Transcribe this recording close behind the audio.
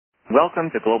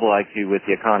Welcome to Global IQ with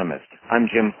The Economist.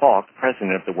 I'm Jim Falk,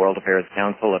 President of the World Affairs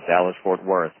Council of Dallas-Fort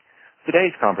Worth.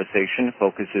 Today's conversation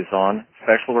focuses on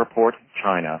Special Report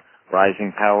China,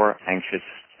 Rising Power, Anxious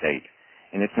State,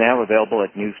 and it's now available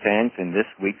at newsstands in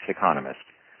this week's Economist.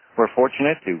 We're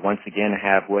fortunate to once again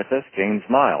have with us James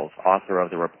Miles, author of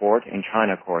the report and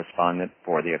China correspondent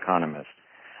for The Economist.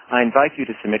 I invite you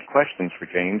to submit questions for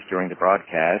James during the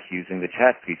broadcast using the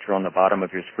chat feature on the bottom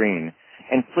of your screen.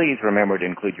 And please remember to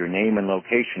include your name and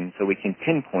location so we can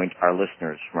pinpoint our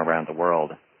listeners from around the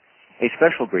world. A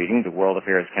special greeting to World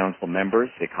Affairs Council members,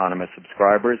 Economist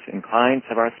subscribers, and clients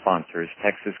of our sponsors,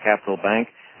 Texas Capital Bank,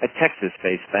 a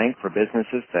Texas-based bank for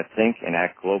businesses that think and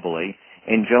act globally,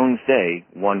 and Jones Day,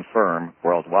 one firm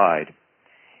worldwide.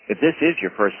 If this is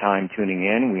your first time tuning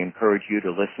in, we encourage you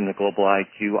to listen to Global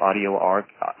IQ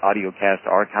audiocast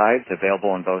archives available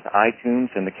on both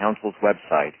iTunes and the Council's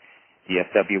website,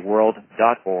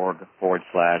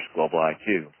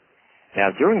 dfwworld.org/globaliq.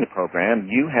 Now, during the program,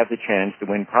 you have the chance to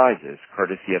win prizes,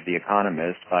 courtesy of The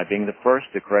Economist, by being the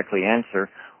first to correctly answer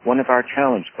one of our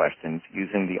challenge questions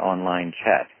using the online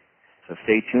chat. So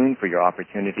stay tuned for your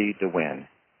opportunity to win.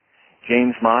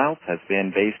 James Miles has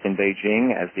been based in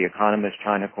Beijing as The Economist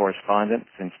China correspondent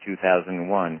since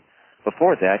 2001.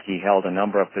 Before that, he held a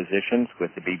number of positions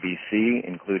with the BBC,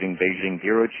 including Beijing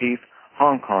Bureau Chief,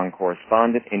 Hong Kong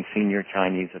correspondent, and senior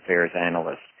Chinese affairs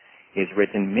analyst. He has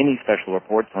written many special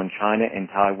reports on China and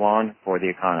Taiwan for The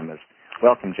Economist.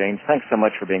 Welcome, James. Thanks so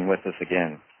much for being with us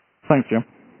again. Thanks, Jim.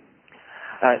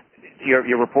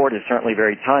 Your report is certainly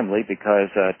very timely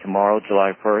because tomorrow,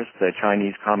 July 1st, the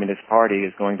Chinese Communist Party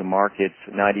is going to mark its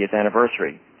 90th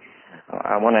anniversary.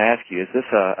 I want to ask you, is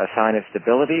this a sign of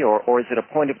stability or is it a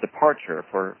point of departure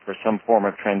for some form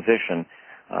of transition?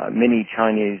 Many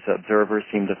Chinese observers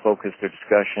seem to focus their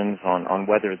discussions on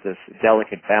whether this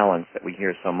delicate balance that we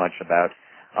hear so much about,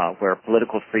 where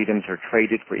political freedoms are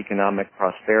traded for economic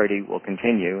prosperity, will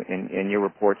continue, and your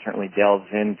report certainly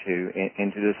delves into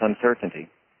this uncertainty.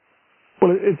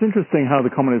 Well, it's interesting how the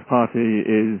Communist Party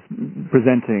is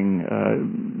presenting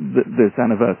this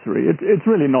anniversary. It's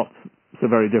really not so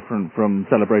very different from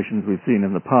celebrations we've seen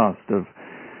in the past of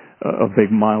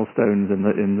big milestones in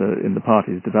the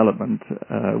party's development.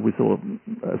 We saw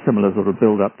a similar sort of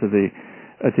build up to the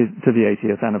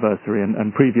 80th anniversary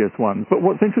and previous ones. But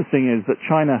what's interesting is that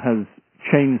China has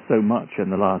changed so much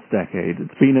in the last decade.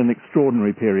 It's been an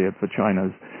extraordinary period for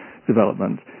China's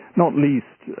development, not least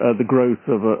the growth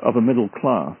of a middle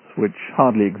class, which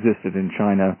hardly existed in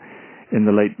China in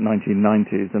the late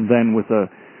 1990s, and then with a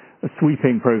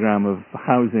sweeping program of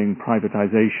housing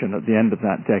privatization at the end of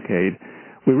that decade,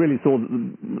 we really saw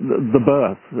the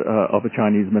birth of a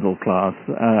Chinese middle class,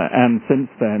 and since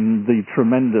then the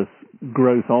tremendous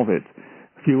growth of it,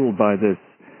 fueled by this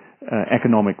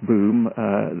economic boom,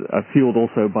 fueled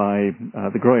also by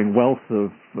the growing wealth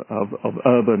of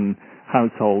urban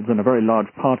households, and a very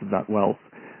large part of that wealth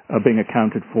being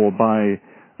accounted for by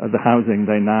the housing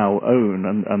they now own,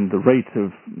 and the rate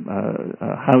of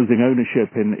housing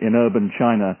ownership in urban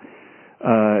China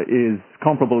is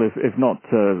comparable, if not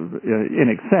in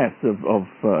excess of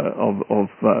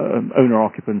owner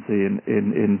occupancy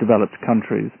in developed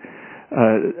countries.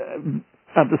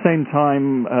 At the same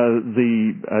time,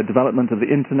 the development of the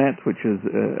internet, which has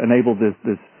enabled this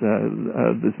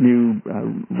new,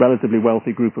 relatively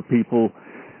wealthy group of people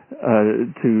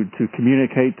to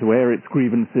communicate, to air its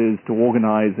grievances, to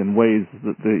organize in ways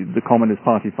that the Communist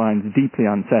Party finds deeply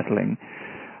unsettling.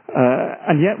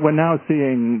 And yet we're now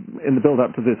seeing, in the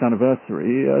build-up to this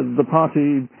anniversary, the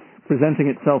party presenting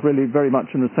itself really very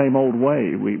much in the same old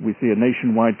way. We see a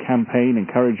nationwide campaign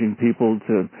encouraging people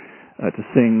to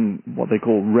sing what they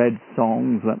call red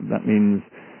songs. That means,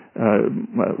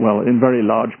 well, in very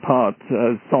large part,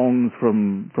 songs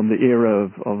from the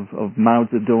era of Mao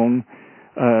Zedong.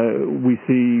 We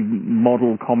see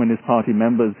model Communist Party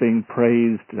members being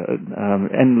praised,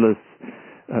 endless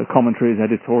commentaries,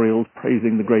 editorials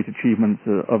praising the great achievements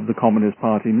of the Communist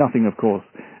Party. Nothing, of course,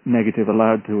 negative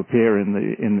allowed to appear in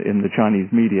the Chinese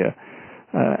media.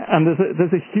 And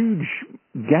there's a huge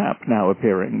gap now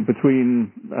appearing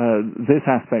between this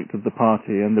aspect of the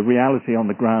party and the reality on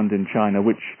the ground in China,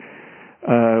 which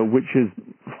is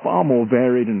far more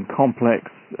varied and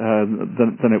complex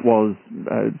than it was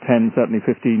 10, certainly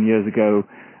 15 years ago,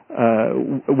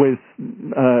 with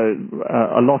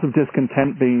a lot of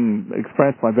discontent being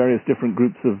expressed by various different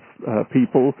groups of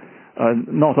people,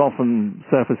 not often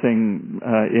surfacing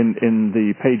in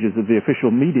the pages of the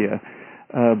official media,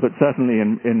 but certainly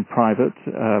in private.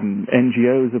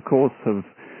 NGOs, of course, have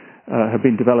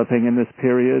been developing in this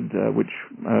period, which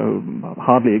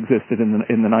hardly existed in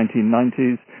the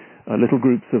 1990s. little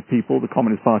groups of people. The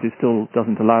Communist Party still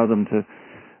doesn't allow them to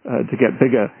get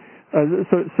bigger.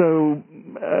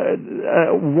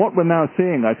 What we're now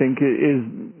seeing, I think,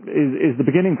 is the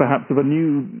beginning, perhaps, of a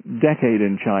new decade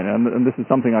in China, and this is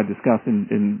something I discuss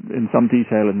in some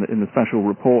detail in the special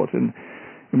report, in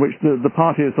which the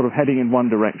party is sort of heading in one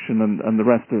direction and the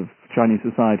rest of Chinese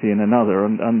society in another,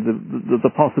 and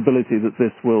the possibility that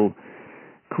this will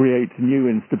create new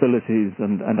instabilities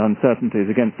and uncertainties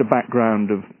against a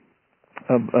background of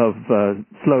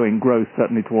slowing growth,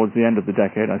 certainly towards the end of the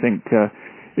decade, I think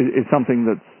is something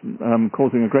that's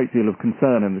causing a great deal of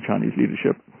concern in the Chinese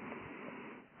leadership.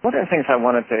 One of the things I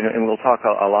wanted to, and we'll talk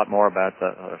a lot more about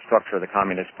the structure of the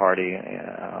Communist Party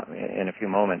in a few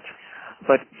moments,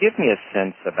 but give me a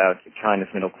sense about China's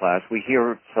middle class. We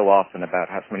hear so often about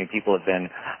how so many people have been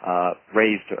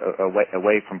raised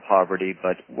away from poverty,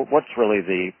 but what's really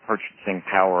the purchasing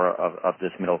power of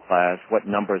this middle class? What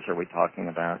numbers are we talking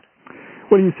about?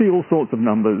 Well, you see all sorts of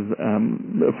numbers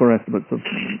for estimates of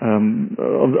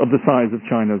the size of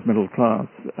China's middle class.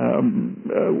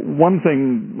 One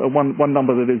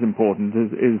number that is important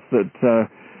is that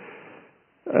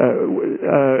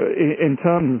in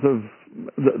terms of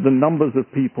the numbers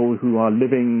of people who are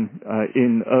living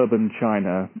in urban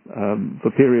China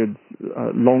for periods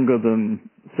longer than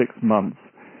 6 months,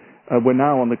 we're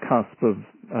now on the cusp of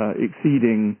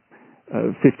exceeding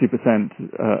 50%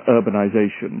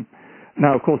 urbanization.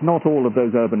 Now, of course, not all of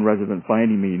those urban residents by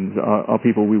any means are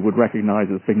people we would recognize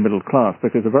as being middle class,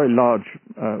 because a very large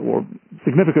or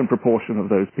significant proportion of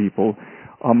those people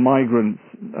are migrants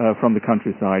from the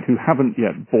countryside who haven't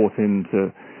yet bought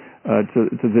into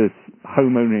to this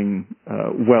home-owning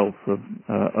wealth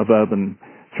of urban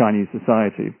Chinese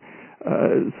society.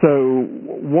 So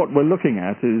what we're looking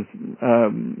at is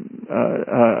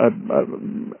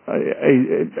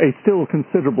a still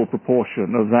considerable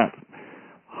proportion of that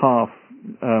half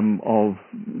of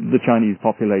the Chinese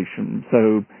population.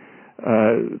 So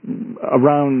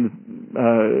around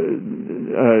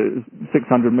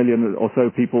 600 million or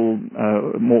so people,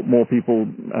 more people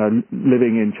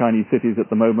living in Chinese cities at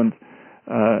the moment,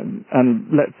 and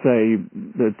let's say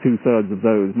that 2/3 of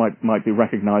those might be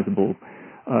recognizable,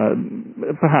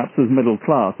 perhaps as middle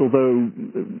class. Although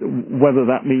whether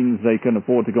that means they can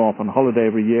afford to go off on holiday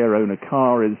every year, own a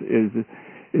car,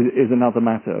 is another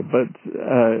matter. But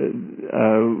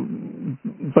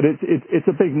it's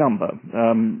a big number.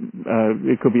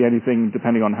 It could be anything,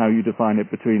 depending on how you define it,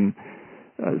 between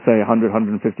say 100,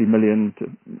 150 million to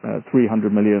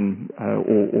 300 million,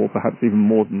 or perhaps even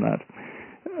more than that.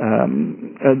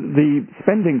 The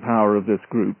spending power of this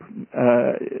group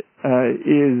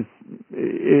is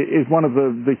one of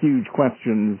the huge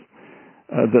questions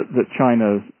that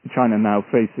China now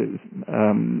faces.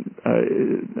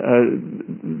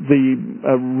 The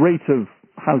rate of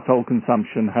household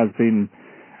consumption has been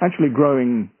actually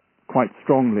growing quite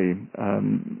strongly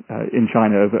in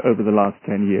China over the last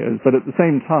 10 years, but at the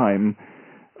same time,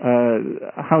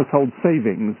 household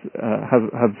savings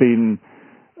have been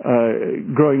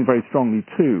growing very strongly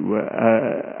too,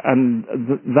 and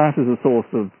that is a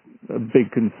source of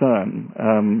big concern.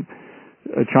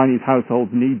 Chinese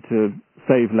households need to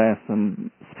save less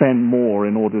and spend more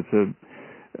in order to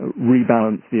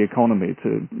rebalance the economy,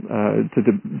 to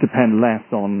depend less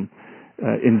on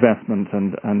investment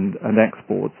and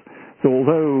exports. So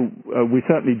although we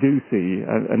certainly do see,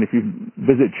 and if you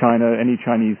visit China, any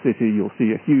Chinese city, you'll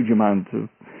see a huge amount of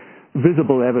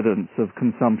visible evidence of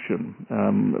consumption,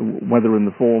 whether in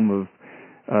the form of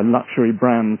luxury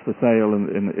brands for sale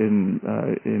in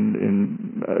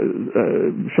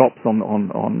shops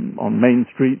on main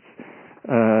streets,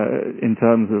 in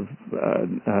terms of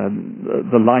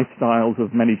the lifestyles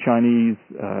of many Chinese,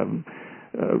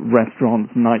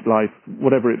 restaurants, nightlife,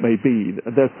 whatever it may be.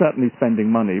 They're certainly spending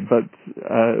money, but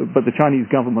the Chinese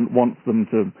government wants them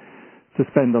to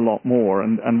spend a lot more.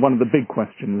 And one of the big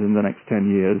questions in the next 10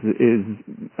 years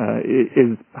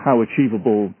is how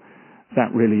achievable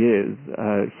that really is.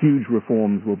 Huge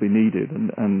reforms will be needed,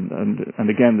 and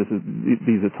again,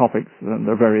 these are topics, and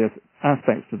there are various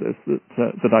aspects to this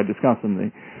that I discuss in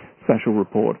the special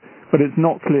report. But it's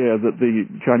not clear that the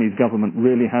Chinese government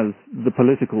really has the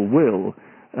political will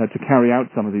to carry out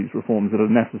some of these reforms that are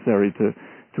necessary to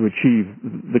achieve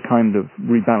the kind of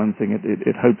rebalancing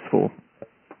it hopes for.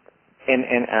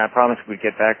 And I promised we'd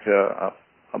get back to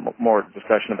a more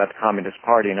discussion about the Communist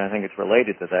Party, and I think it's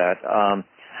related to that.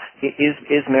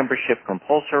 Is membership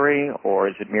compulsory, or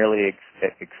is it merely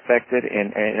expected?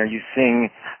 And are you seeing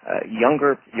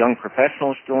young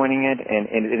professionals joining it? And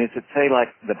is it, say, like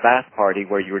the Ba'ath Party,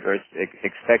 where you were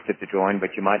expected to join,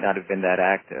 but you might not have been that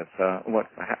active?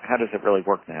 How does it really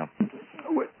work now?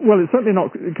 Well, it's certainly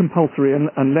not compulsory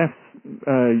unless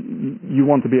you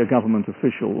want to be a government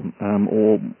official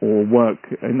or work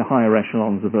in the higher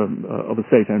echelons of a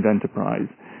state-owned enterprise.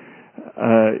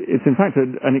 It's in fact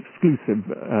an exclusive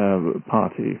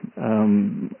party. How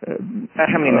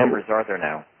many members are there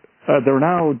now? There are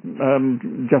now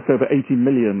just over 80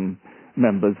 million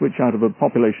members, which out of a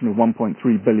population of 1.3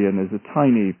 billion is a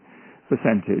tiny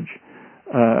percentage.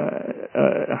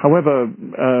 However,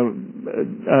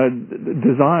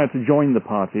 desire to join the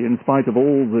party, in spite of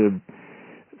all the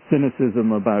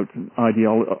cynicism about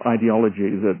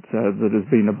ideology that has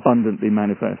been abundantly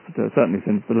manifest, certainly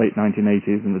since the late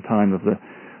 1980s and the time of the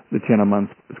Tiananmen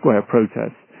Square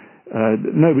protests.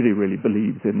 Nobody really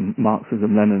believes in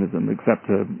Marxism, Leninism, except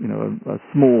a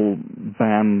small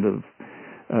band of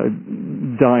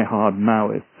die-hard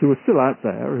Maoists who are still out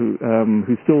there,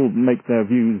 who still make their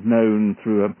views known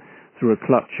through a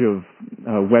clutch of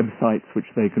websites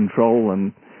which they control,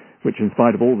 and which, in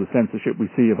spite of all the censorship we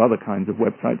see of other kinds of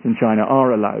websites in China,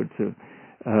 are allowed to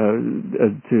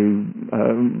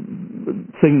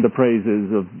sing the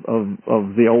praises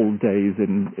of the old days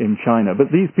in China.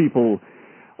 But these people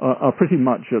are pretty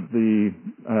much at the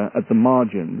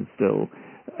margins still.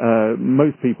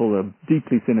 Most people are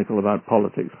deeply cynical about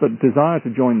politics, but desire to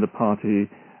join the party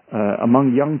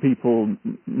among young people,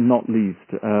 not least,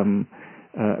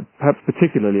 perhaps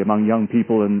particularly among young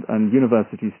people and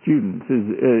university students,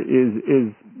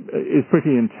 is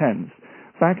pretty intense.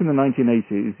 Back in the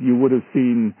 1980s, you would have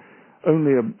seen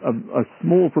only a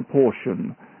small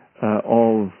proportion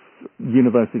of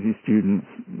university students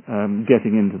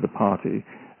getting into the party.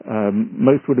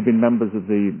 Most would have been members of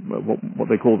what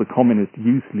they call the Communist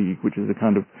Youth League, which is a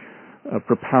kind of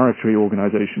preparatory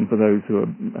organization for those who are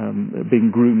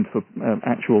being groomed for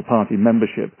actual party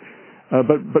membership.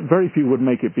 But very few would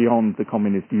make it beyond the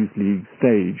Communist Youth League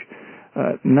stage.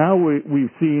 Now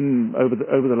we've seen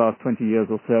over the last 20 years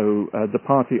or so the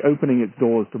party opening its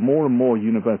doors to more and more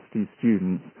university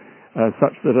students,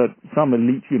 such that at some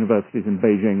elite universities in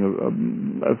Beijing,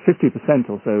 50%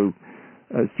 or so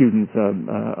students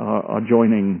are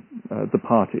joining the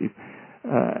party.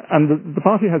 And the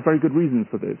party has very good reasons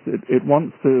for this. It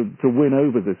wants to win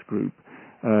over this group.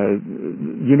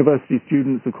 University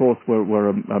students, of course, were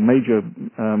a major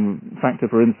factor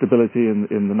for instability in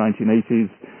the 1980s.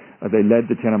 They led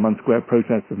the Tiananmen Square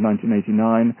protests of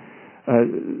 1989.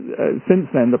 Since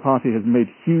then, the party has made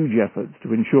huge efforts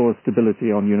to ensure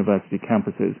stability on university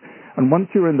campuses. And once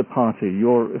you're in the party,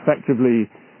 you're effectively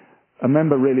a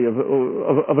member, really, of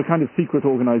a kind of secret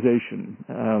organization,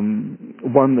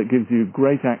 one that gives you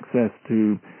great access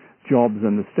to jobs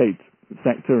in the state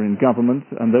sector in government,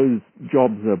 and those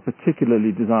jobs are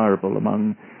particularly desirable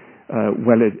among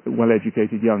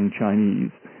well-educated young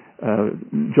Chinese.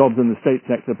 Jobs in the state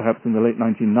sector, perhaps in the late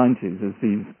 1990s, as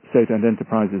these state-owned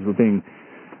enterprises were being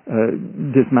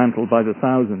dismantled by the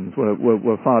thousands,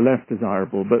 were far less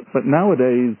desirable. But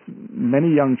nowadays,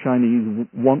 many young Chinese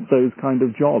want those kind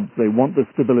of jobs. They want the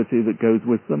stability that goes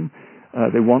with them.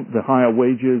 They want the higher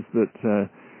wages that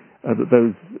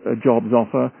those jobs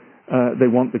offer. They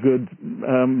want the good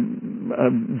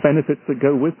benefits that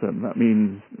go with them. That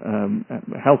means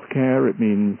health care. It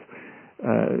means,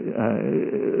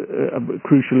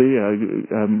 crucially,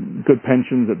 good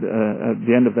pensions at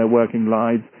the end of their working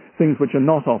lives, things which are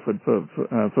not offered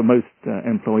for most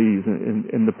employees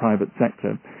in the private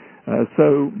sector.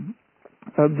 So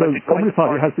the Communist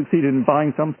Party has succeeded in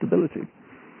buying some stability.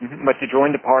 Mm-hmm. But to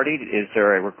join the party, is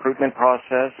there a recruitment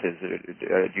process?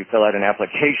 Do you fill out an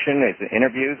application? Is it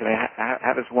interviews? I mean,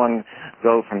 how does one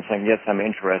go from saying, yes, I'm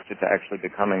interested, to actually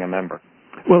becoming a member?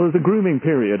 Well, there's a grooming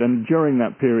period, and during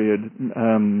that period,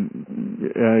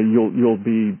 you'll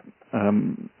be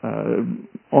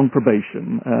on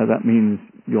probation. That means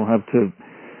you'll have to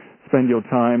spend your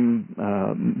time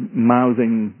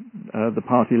mouthing the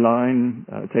party line,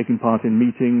 taking part in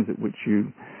meetings at which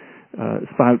you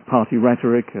spout party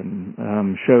rhetoric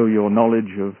and show your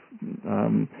knowledge of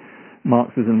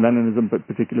Marxism, Leninism, but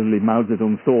particularly Mao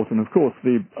Zedong thought, and of course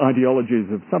the ideologies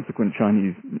of subsequent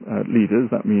Chinese leaders.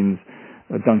 That means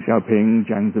Deng Xiaoping,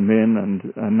 Jiang Zemin,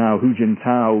 and now Hu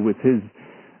Jintao with his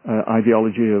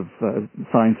ideology of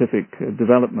scientific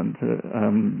development.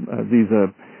 These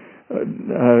are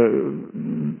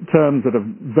terms that are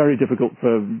very difficult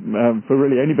for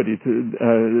really anybody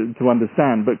to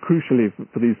understand, but crucially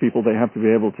for these people, they have to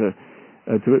be able to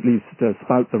to at least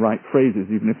spout the right phrases,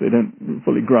 even if they don't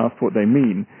fully grasp what they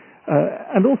mean.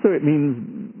 And also it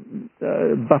means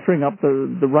buttering up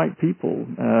the right people.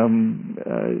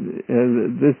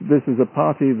 This is a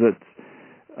party that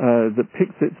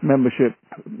picks its membership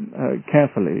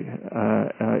carefully.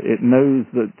 It knows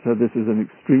that this is an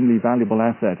extremely valuable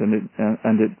asset, and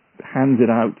it hands it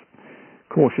out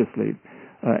cautiously.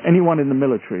 Anyone in the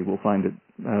military will find it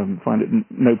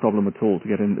no problem at all to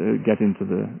get into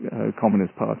the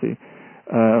Communist Party.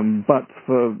 But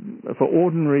for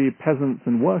ordinary peasants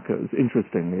and workers,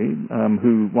 interestingly,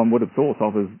 who one would have thought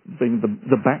of as being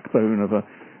the backbone of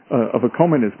a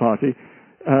communist party,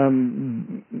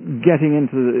 getting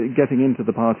into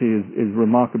the party is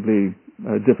remarkably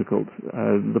difficult.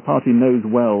 The party knows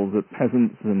well that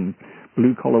peasants and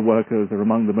blue-collar workers are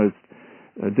among the most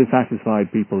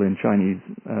dissatisfied people in Chinese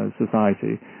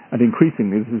society, and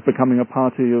increasingly this is becoming a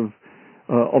party of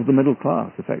the middle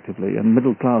class, effectively, and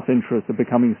middle class interests are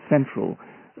becoming central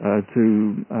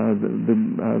to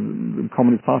the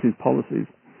Communist Party's policies.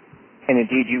 And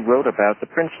indeed, you wrote about the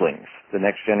princelings, the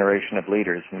next generation of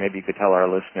leaders, and maybe you could tell our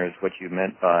listeners what you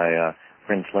meant by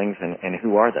princelings and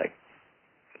who are they?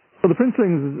 Well, the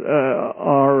princelings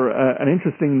are an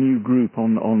interesting new group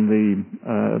on the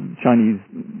Chinese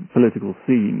political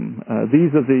scene.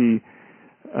 These are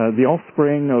the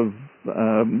offspring of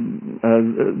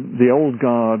the old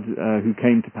guard who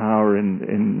came to power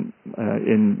in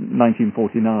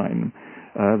 1949,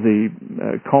 the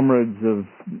comrades of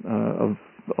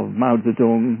Mao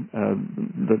Zedong,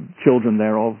 the children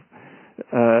thereof,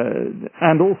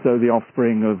 and also the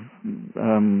offspring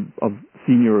of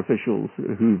senior officials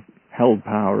who've held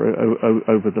power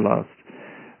over the last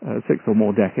 6 or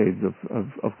more decades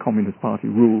of Communist Party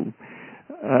rule.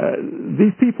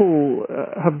 These people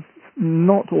have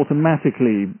not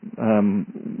automatically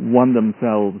won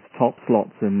themselves top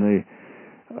slots in the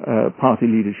party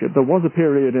leadership. There was a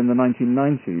period in the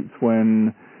 1990s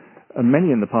when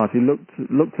many in the party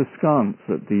looked askance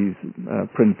at these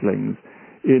princelings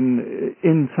in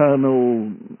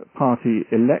internal party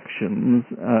elections,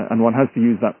 and one has to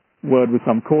use that word with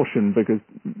some caution because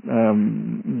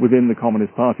within the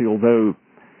Communist Party, although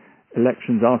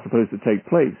elections are supposed to take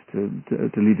place to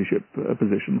leadership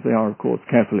positions, they are of course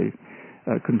carefully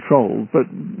controlled. But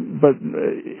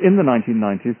in the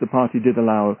 1990s, the party did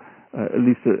allow at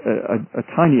least a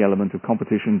tiny element of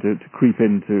competition to creep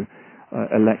into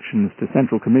elections to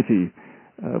central committee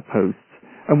posts,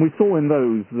 and we saw in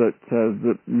those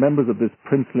that members of this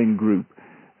princeling group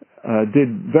did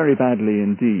very badly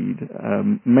indeed.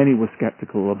 Many were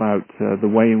skeptical about the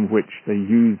way in which they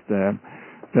used their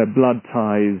blood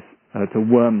ties to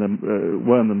worm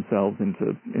themselves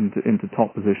into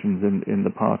top positions in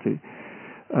the party.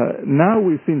 Now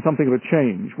we've seen something of a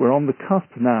change. We're on the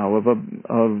cusp now of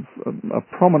a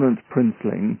prominent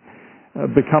princeling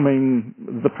becoming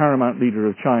the paramount leader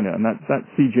of China, and that's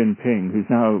Xi Jinping, who's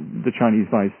now the Chinese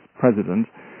vice president.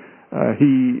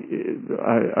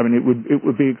 It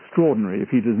would be extraordinary if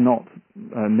he does not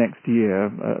next year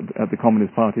at the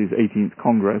Communist Party's 18th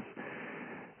Congress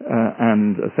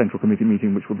and a Central Committee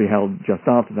meeting which will be held just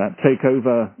after that, take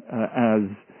over as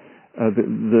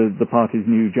the party's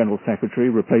new General Secretary,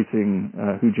 replacing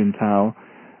Hu Jintao.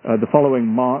 The following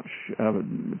March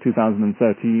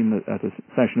 2013, at a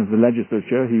session of the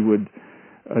legislature, he would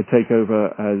take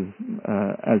over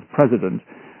as president.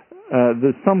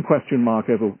 There's some question mark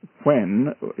over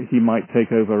when he might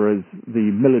take over as the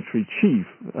military chief,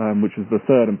 which is the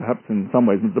third and perhaps in some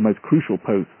ways the most crucial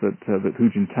post that Hu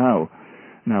Jintao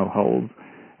now holds.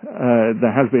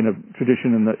 There has been a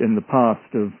tradition in the past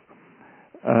of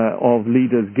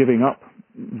leaders giving up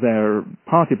their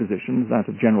party positions, that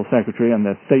of General Secretary, and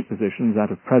their state positions,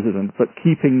 that of President, but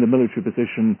keeping the military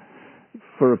position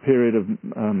for a period of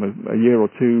a year or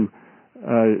two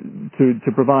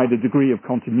to provide a degree of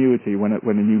continuity when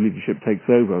a new leadership takes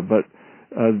over. But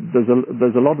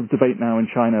there's a lot of debate now in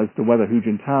China as to whether Hu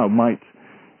Jintao might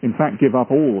in fact give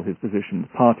up all his positions,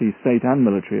 party, state and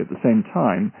military, at the same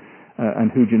time,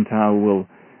 and Hu Jintao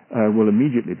will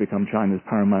immediately become China's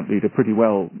paramount leader pretty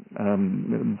well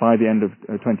by the end of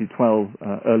 2012,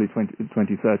 early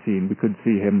 2013. We could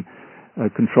see him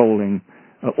controlling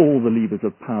all the levers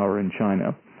of power in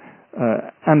China.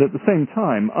 And at the same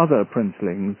time, other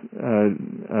princelings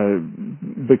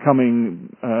becoming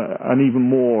an even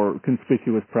more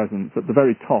conspicuous presence at the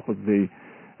very top of the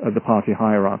party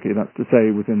hierarchy. That's to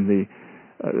say, within the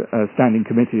standing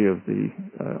committee of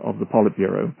the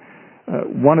Politburo.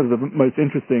 One of the most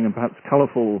interesting and perhaps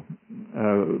colourful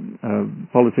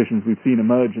politicians we've seen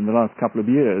emerge in the last couple of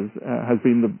years has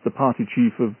been the party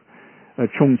chief of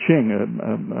Chongqing,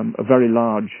 a very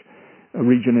large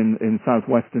region in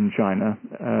southwestern China,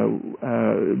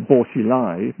 Bo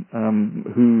Xilai,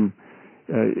 who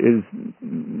is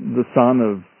the son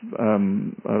of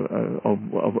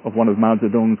one of Mao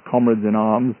Zedong's comrades in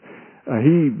arms.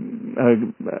 He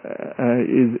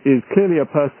is clearly a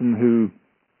person who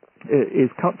is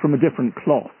cut from a different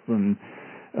cloth than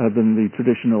the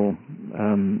traditional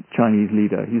Chinese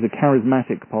leader. He's a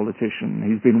charismatic politician.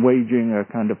 He's been waging a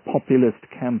kind of populist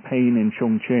campaign in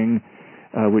Chongqing,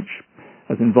 which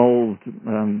has involved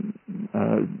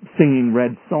singing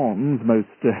red songs most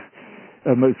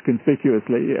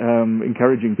conspicuously,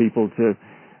 encouraging people to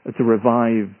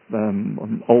revive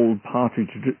old party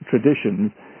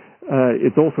traditions.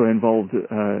 It's also involved,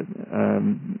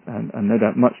 and no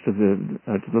doubt much to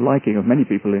the liking of many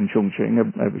people in Chongqing,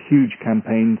 a huge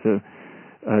campaign to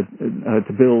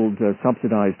build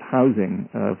subsidized housing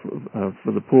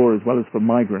for the poor as well as for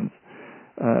migrants,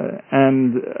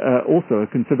 and also a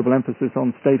considerable emphasis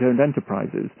on state-owned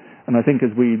enterprises. And I think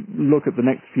as we look at the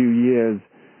next few years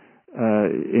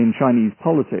in Chinese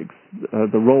politics,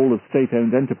 the role of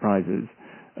state-owned enterprises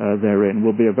therein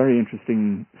will be a very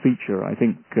interesting feature. I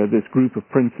think this group of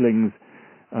princelings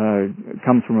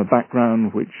comes from a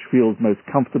background which feels most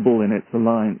comfortable in its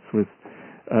alliance with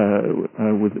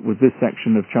this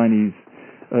section of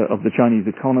the Chinese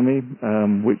economy,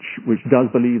 which does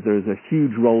believe there is a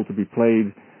huge role to be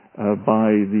played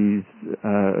by these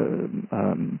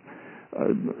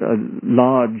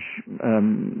large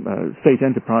state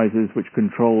enterprises which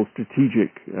control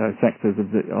strategic sectors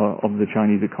of the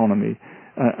Chinese economy,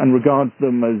 and regards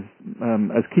them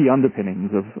as key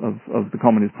underpinnings of the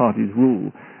Communist Party's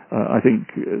rule. I think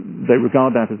they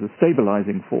regard that as a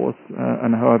stabilizing force,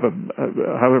 and however,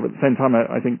 at the same time,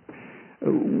 I think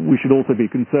we should also be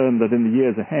concerned that in the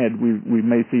years ahead we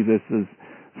may see this as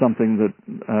something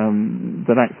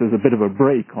that acts as a bit of a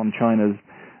brake on China's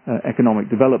economic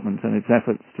development and its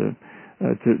efforts to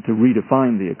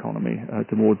redefine the economy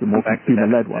towards a more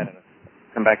consumer-led one.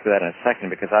 Come back to that in a second,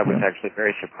 because I was actually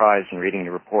very surprised in reading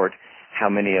your report how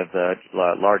many of the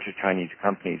larger Chinese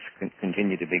companies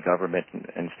continue to be government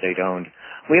and state-owned.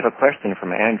 We have a question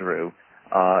from Andrew.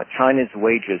 China's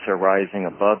wages are rising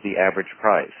above the average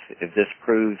price. If this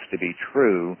proves to be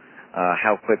true,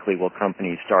 how quickly will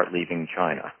companies start leaving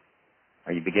China?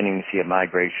 Are you beginning to see a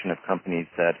migration of companies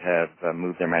that have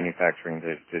moved their manufacturing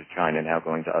to China now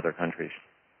going to other countries?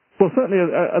 Well, certainly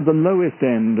at the lowest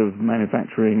end of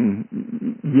manufacturing,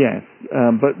 yes,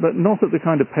 but not at the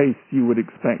kind of pace you would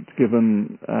expect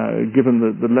given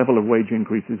the level of wage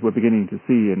increases we're beginning to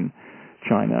see in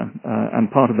China, and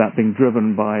part of that being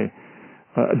driven by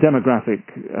a demographic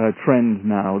trend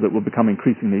now that will become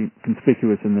increasingly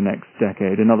conspicuous in the next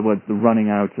decade. In other words, the running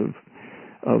out of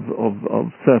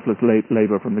surplus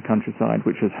labor from the countryside,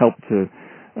 which has helped to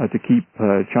keep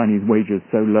Chinese wages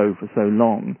so low for so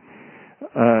long.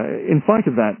 In spite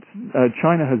of that,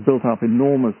 China has built up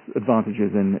enormous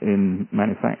advantages in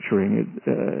manufacturing.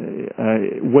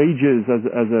 Wages as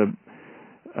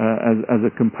a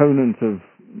component of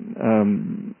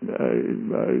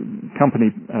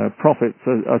company profits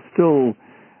are still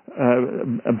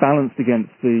balanced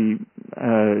against the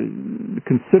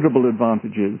considerable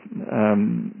advantages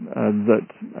that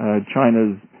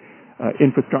China's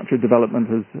infrastructure development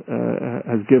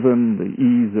has given, the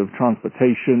ease of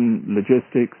transportation,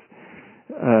 logistics,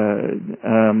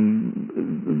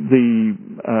 the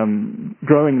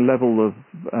growing level of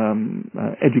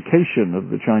education of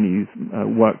the Chinese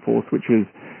workforce, which is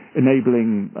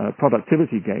enabling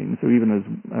productivity gains. So even as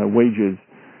wages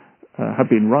have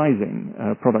been rising,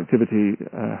 productivity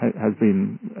has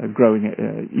been growing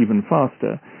even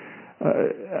faster.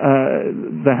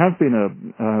 There has been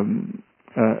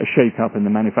a shake-up in the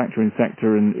manufacturing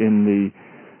sector in the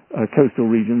coastal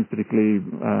regions, particularly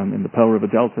in the Pearl River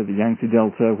Delta, the Yangtze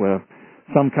Delta, where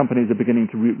some companies are beginning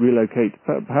to relocate,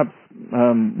 perhaps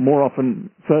more often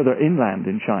further inland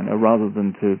in China rather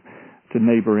than to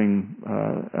neighboring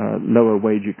lower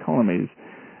wage economies.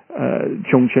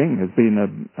 Chongqing has been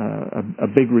a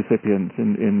big recipient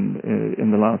in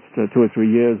the last 2 or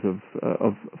 3 years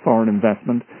of foreign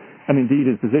investment, and indeed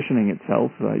is positioning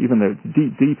itself, even though it's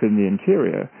deep in the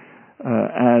interior,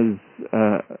 as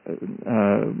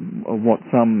what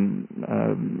some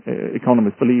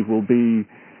economists believe will be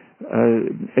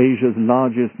Asia's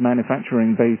largest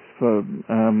manufacturing base for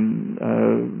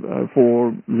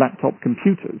laptop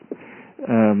computers.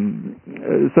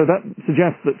 So that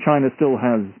suggests that China still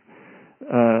has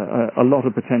a lot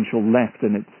of potential left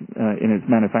in its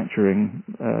manufacturing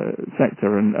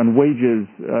sector, and wages,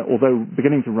 although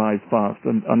beginning to rise fast,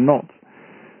 are not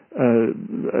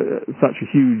such a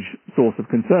huge source of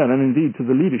concern, and indeed to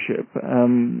the leadership,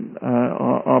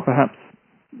 are perhaps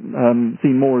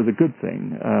seen more as a good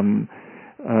thing.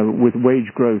 With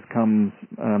wage growth comes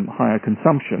higher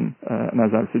consumption, and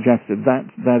as I've suggested,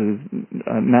 that is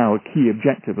now a key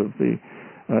objective of the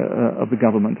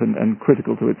government and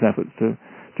critical to its efforts to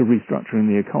restructuring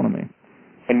the economy.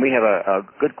 And we have a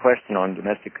good question on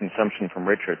domestic consumption from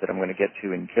Richard that I'm going to get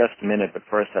to in just a minute, but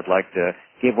first I'd like to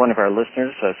give one of our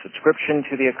listeners a subscription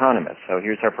to The Economist. So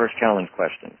here's our first challenge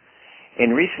question.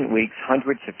 In recent weeks,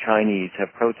 hundreds of Chinese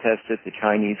have protested the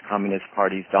Chinese Communist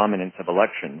Party's dominance of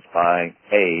elections by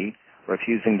A,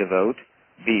 refusing to vote,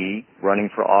 B, running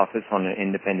for office on an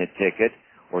independent ticket,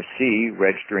 or C,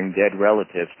 registering dead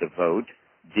relatives to vote,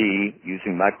 D,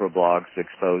 using microblogs to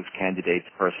expose candidates'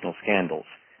 personal scandals.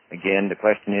 Again, the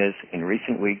question is, in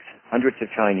recent weeks, hundreds of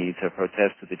Chinese have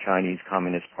protested the Chinese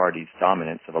Communist Party's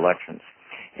dominance of elections.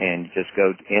 And just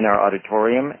go in our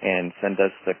auditorium and send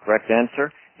us the correct answer,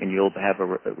 and you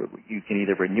can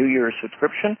either renew your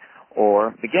subscription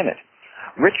or begin it.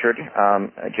 Richard,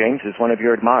 James, is one of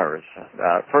your admirers.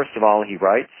 First of all, he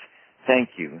writes,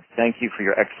 thank you. Thank you for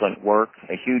your excellent work.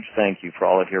 A huge thank you for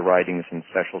all of your writings in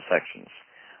special sections.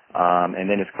 And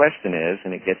then his question is,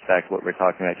 and it gets back to what we were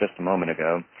talking about just a moment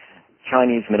ago,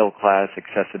 Chinese middle-class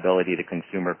accessibility to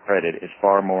consumer credit is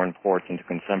far more important to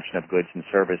consumption of goods and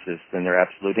services than their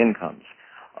absolute incomes.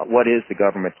 What is the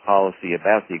government's policy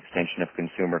about the extension of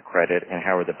consumer credit, and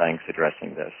how are the banks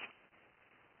addressing this?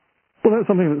 Well, that's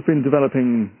something that's been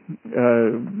developing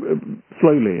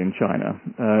slowly in China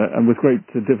and with great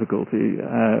difficulty.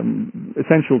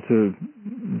 Essential to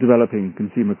developing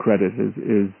consumer credit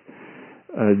is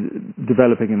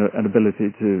developing an ability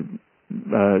to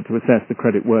assess the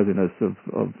creditworthiness of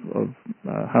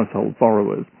household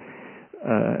borrowers.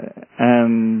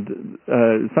 And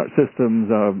such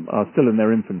systems are still in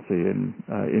their infancy in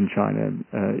China.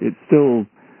 It's still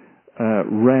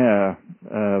rare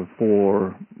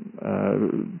for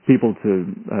people to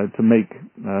make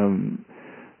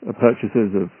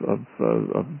purchases of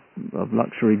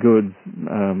luxury goods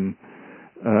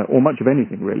or much of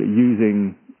anything really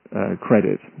using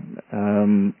credit.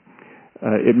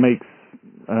 It makes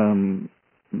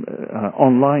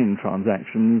online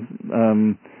transactions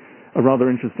a rather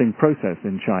interesting process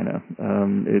in China.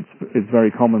 It's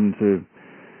very common to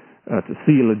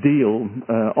seal a deal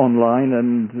online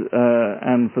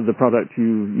and for the product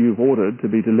you've ordered to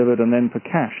be delivered, and then for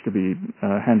cash to be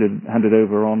handed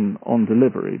over on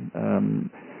delivery.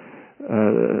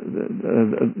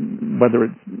 Whether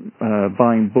it's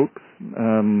buying books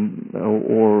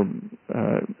or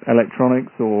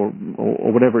electronics or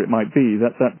whatever it might be,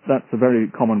 that's a very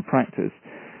common practice.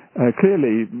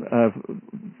 Clearly,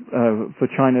 for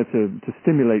China to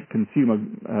stimulate consumer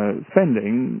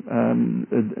spending,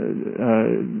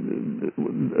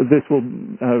 this will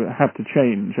have to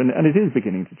change, and it is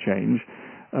beginning to change,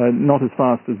 not as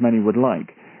fast as many would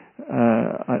like.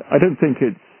 I don't think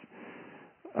it's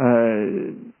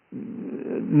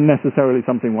necessarily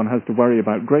something one has to worry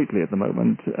about greatly at the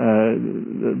moment. There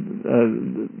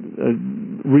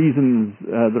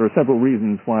are several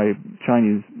reasons why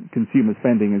Chinese consumer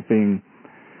spending is being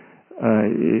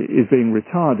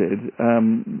retarded.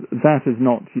 That is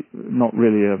not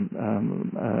really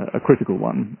a critical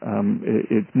one.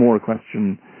 It's more a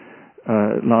question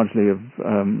largely of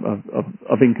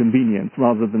inconvenience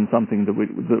rather than something that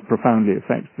profoundly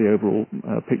affects the overall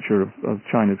picture of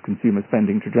China's consumer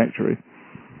spending trajectory.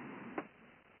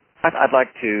 I'd like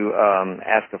to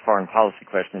ask a foreign policy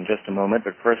question in just a moment,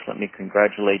 but first let me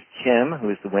congratulate Kim,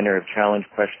 who is the winner of Challenge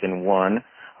Question 1.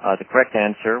 The correct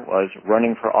answer was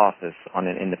running for office on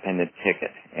an independent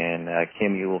ticket. And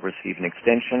Kim, you will receive an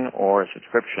extension or a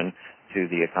subscription to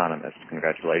The Economist.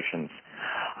 Congratulations.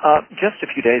 Just a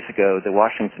few days ago, the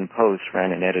Washington Post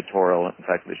ran an editorial, in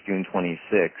fact it was June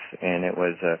 26th, and it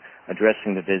was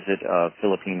addressing the visit of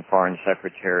Philippine Foreign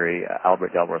Secretary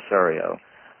Albert Del Rosario,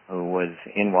 who was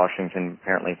in Washington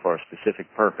apparently for a specific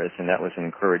purpose, and that was to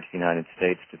encourage the United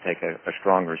States to take a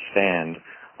stronger stand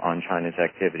on China's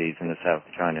activities in the South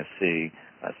China Sea,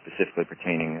 specifically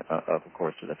pertaining, of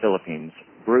course, to the Philippines.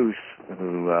 Bruce,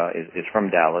 who is from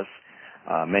Dallas,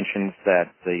 mentions that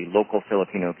the local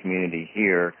Filipino community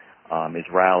here is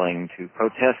rallying to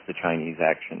protest the Chinese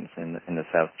actions in the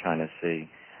South China Sea.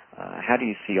 How do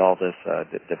you see all this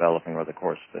developing over the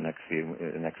course of the next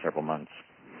several months?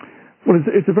 Well,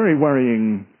 it's a very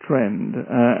worrying trend,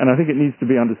 and I think it needs to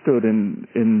be understood in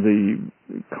the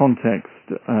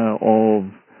context of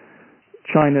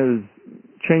China's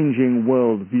changing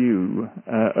world view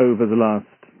over the last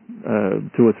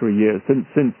 2 or 3 years since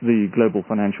the global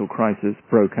financial crisis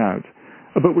broke out.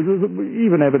 but which was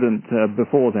even evident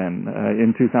before then.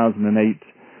 In 2008,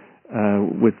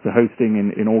 with the hosting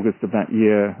in August of that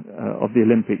year of the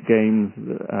Olympic Games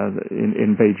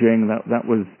in Beijing, that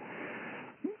was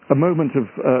a moment of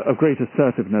great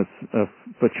assertiveness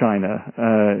for China,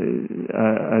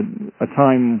 a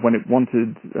time when it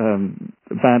wanted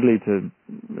badly to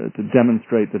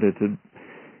demonstrate that it had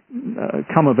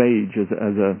come of age as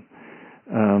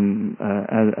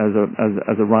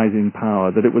a rising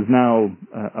power, that it was now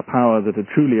a power that had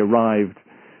truly arrived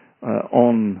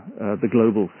on the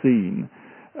global scene.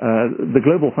 The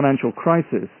global financial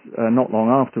crisis, not long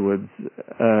afterwards,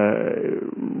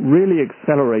 really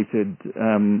accelerated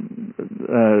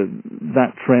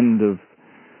that trend of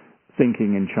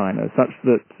thinking in China, such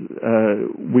that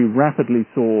we rapidly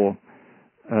saw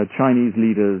Chinese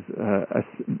leaders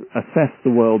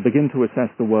begin to assess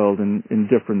the world in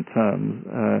different terms.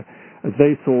 As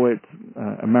they saw it,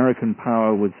 American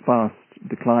power was fast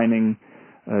declining,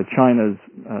 China's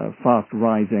fast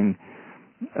rising.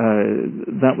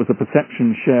 That was a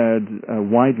perception shared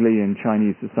widely in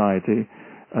Chinese society,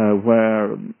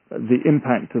 where the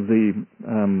impact of the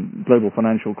global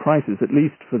financial crisis, at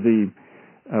least for the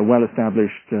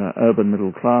well-established urban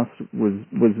middle class, was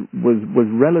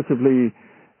relatively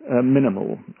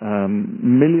minimal.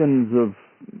 Millions of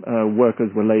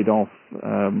workers were laid off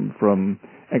from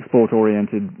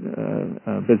export-oriented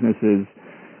businesses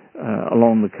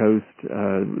along the coast.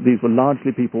 These were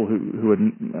largely people who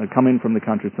had come in from the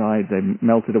countryside. They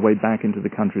melted away back into the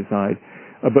countryside.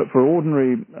 But for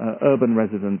ordinary urban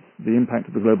residents, the impact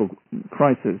of the global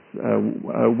crisis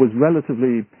was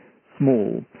relatively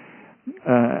small.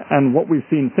 And what we've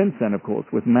seen since then, of course,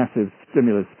 with massive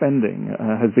stimulus spending,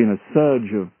 has been a surge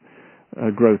of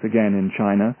growth again in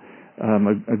China,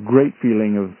 a great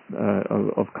feeling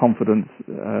of confidence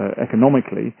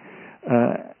economically.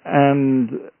 And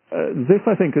this,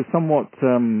 I think, has somewhat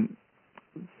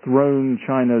thrown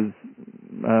China's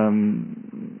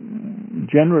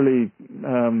generally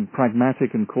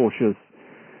pragmatic and cautious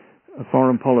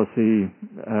foreign policy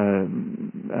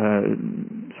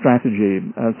strategy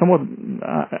somewhat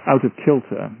out of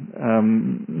kilter.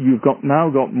 You've now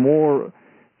got more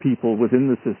people within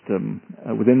the system,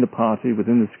 within the party,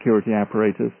 within the security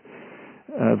apparatus,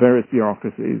 various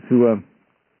bureaucracies who are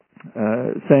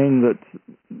saying that,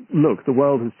 look, the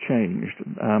world has changed.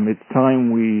 It's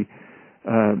time we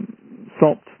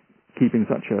stopped keeping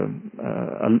such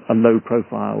a low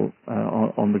profile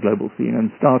on the global scene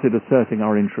and started asserting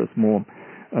our interests more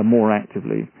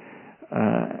actively.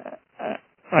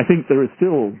 I think there is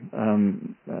still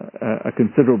a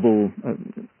considerable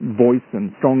voice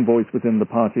and strong voice within the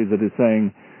party that is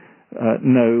saying,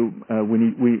 no,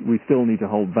 we still need to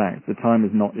hold back. The time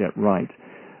is not yet right.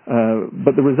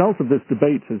 But the result of this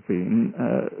debate has been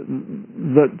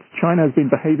that China has been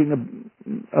behaving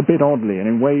a bit oddly and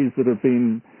in ways that have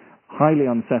been highly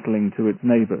unsettling to its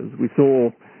neighbors. We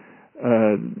saw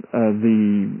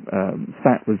the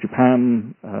spat with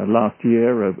Japan last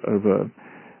year over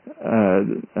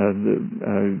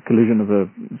the collision of a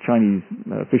Chinese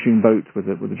fishing boat with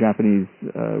a Japanese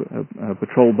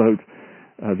patrol boat,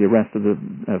 the arrest of the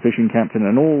fishing captain,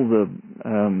 and all the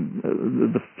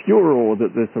furor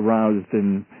that this aroused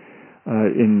in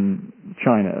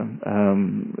China.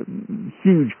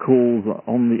 Huge calls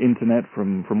on the internet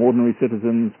from ordinary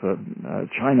citizens for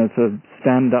China to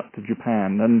stand up to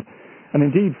Japan, and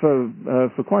indeed for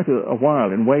quite a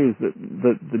while in ways that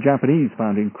the Japanese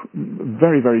found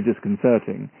very, very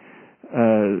disconcerting.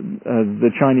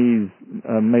 The Chinese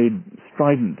made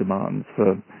strident demands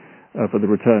for the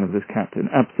return of this captain,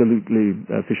 absolutely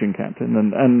fishing captain,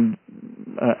 and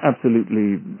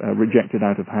absolutely rejected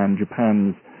out of hand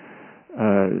Japan's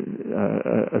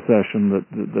assertion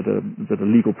that a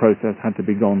legal process had to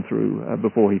be gone through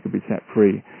before he could be set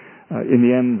free. In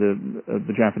the end,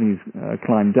 the Japanese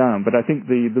climbed down, but I think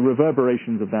the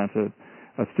reverberations of that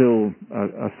are still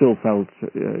felt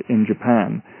in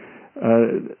Japan.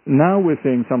 Now we're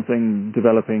seeing something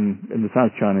developing in the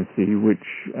South China Sea, which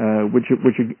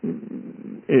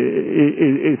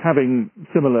is having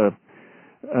similar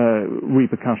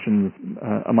repercussions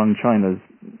among China's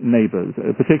neighbors,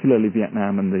 particularly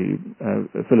Vietnam and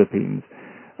the Philippines.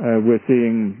 We're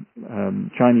seeing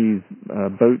Chinese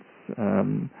boats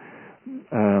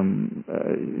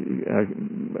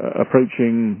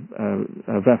approaching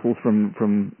vessels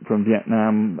from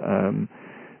Vietnam,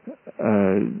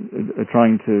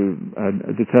 trying to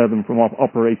deter them from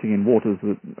operating in waters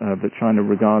that China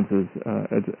regards as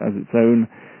its own,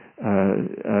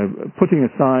 putting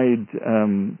aside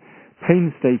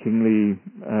painstakingly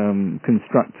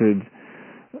constructed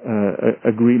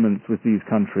agreements with these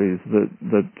countries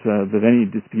that any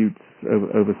disputes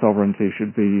over sovereignty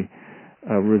should be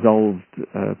resolved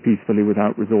peacefully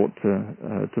without resort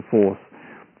to force,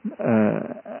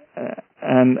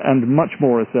 and much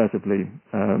more assertively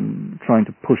trying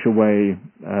to push away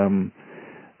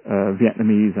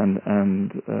Vietnamese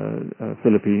and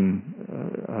Philippine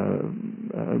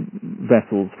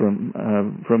vessels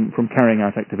from carrying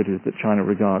out activities that China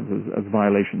regards as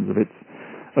violations of its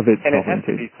sovereignty. And it has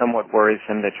to be somewhat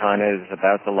worrisome that China is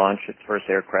about to launch its first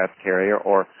aircraft carrier.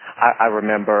 Or I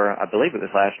remember, I believe it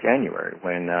was last January,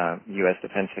 when U.S.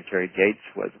 Defense Secretary Gates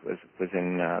was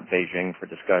in Beijing for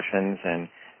discussions, and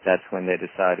that's when they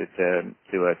decided to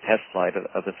do a test flight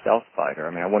of the stealth fighter.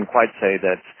 I mean, I wouldn't quite say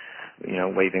that's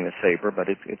waving the saber, but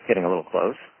it's getting a little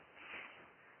close.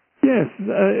 Yes,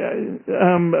 I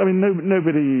mean,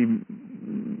 nobody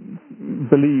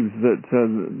believes that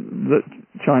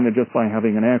China, just by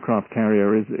having an aircraft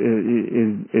carrier, is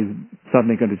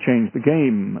suddenly going to change the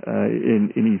game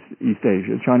in East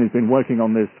Asia. China's been working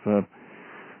on this for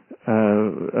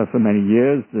many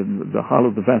years. The hull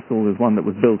of the vessel is one that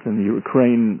was built in the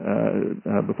Ukraine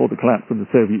before the collapse of the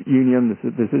Soviet Union.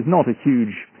 This is not a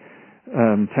huge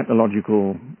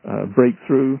technological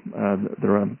breakthrough.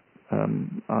 There are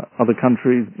other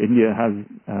countries. India has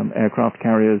aircraft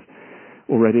carriers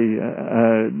already.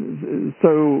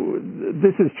 So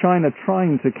this is China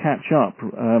trying to catch up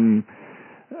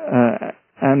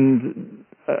and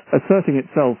asserting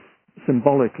itself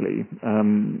symbolically.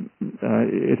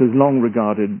 It has long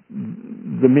regarded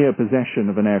the mere possession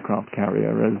of an aircraft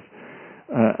carrier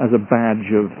as a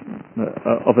badge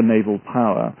of a naval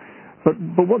power. But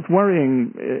what's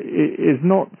worrying is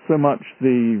not so much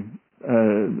the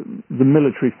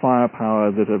military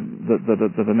firepower that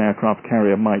an aircraft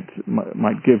carrier might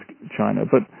give China,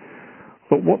 but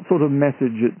what sort of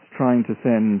message it's trying to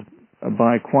send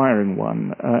by acquiring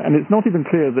one. And it's not even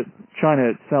clear that China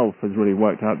itself has really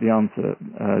worked out the answer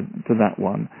to that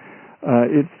one.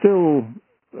 It still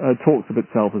talks of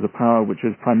itself as a power which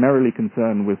is primarily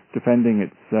concerned with defending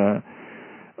its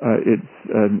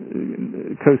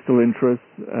coastal interests,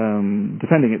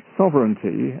 defending its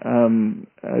sovereignty, and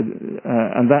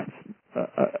that's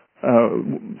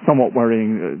somewhat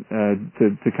worrying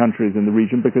to countries in the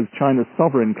region, because China's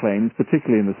sovereign claims,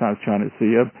 particularly in the South China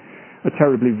Sea, are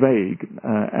terribly vague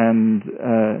and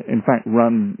in fact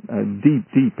run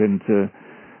deep into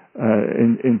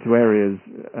areas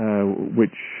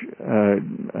which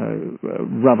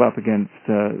rub up against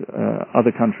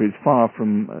other countries far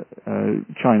from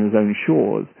China's own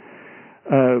shores.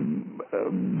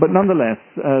 But nonetheless,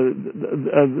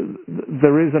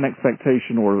 there is an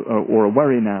expectation or a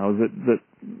worry now that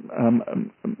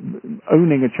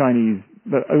owning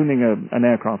an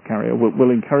aircraft carrier will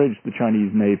encourage the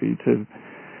Chinese Navy to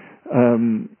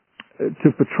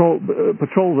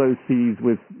patrol those seas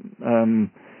with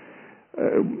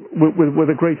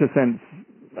a greater sense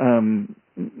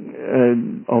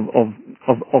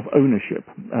of ownership,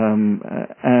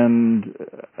 and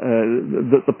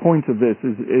the point of this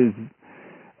is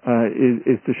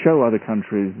to show other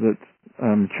countries that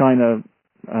China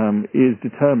is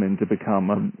determined to become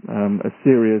a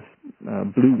serious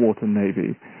blue water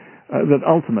navy. That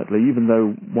ultimately, even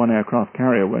though one aircraft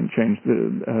carrier won't change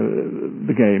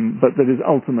the game, but that is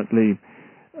ultimately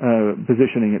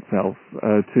positioning itself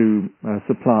to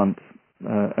supplant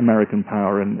American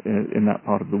power in that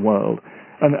part of the world,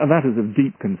 and that is of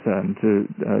deep concern to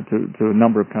a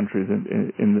number of countries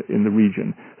in the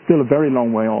region. Still a very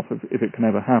long way off if it can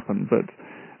ever happen, but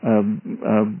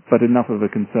enough of a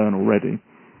concern already.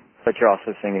 But you're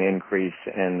also seeing an increase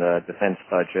in the defense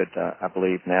budget. I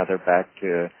believe now they're back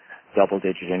to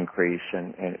double-digit increase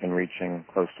and reaching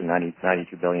close to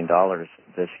 $92 billion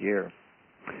this year.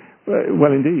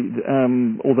 Well, indeed.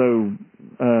 Although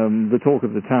the talk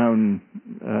of the town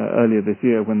earlier this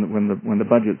year, when the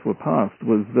budgets were passed,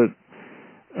 was that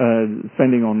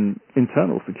spending on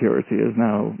internal security is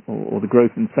now, or the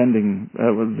growth in spending,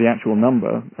 the actual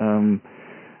number,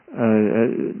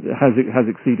 has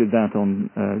exceeded that on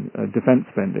defense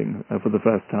spending for the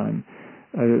first time.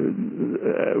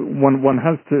 One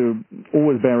has to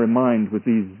always bear in mind with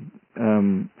these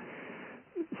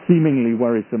seemingly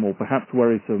worrisome or perhaps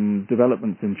worrisome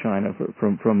developments in China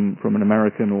from an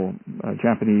American or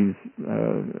Japanese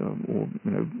or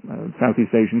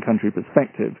Southeast Asian country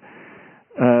perspective,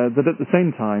 that at the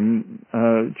same time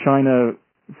China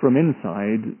from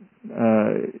inside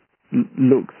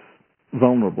looks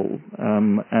vulnerable,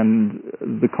 and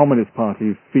the Communist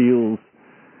Party feels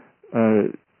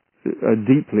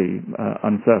deeply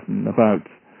uncertain about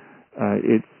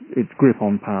its grip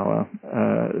on power.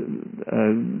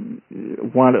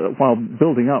 while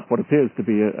building up what appears to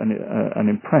be an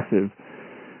impressive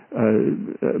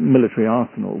military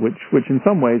arsenal, which in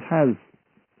some ways has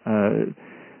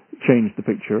changed the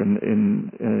picture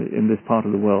in this part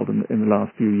of the world in the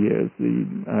last few years. The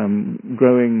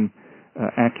growing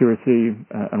accuracy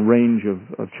and range of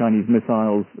Chinese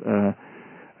missiles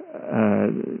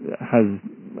has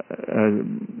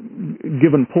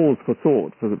given pause for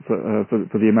thought for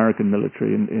the American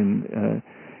military in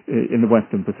the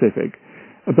Western Pacific.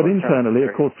 But internally,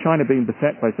 of course, China being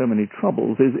beset by so many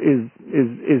troubles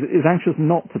is anxious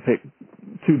not to pick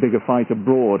too big a fight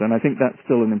abroad, and I think that's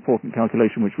still an important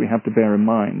calculation which we have to bear in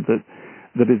mind, that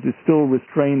it is still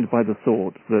restrained by the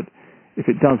thought that if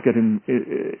it does get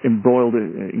embroiled,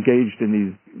 engaged in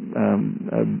these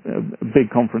big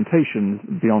confrontations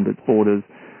beyond its borders,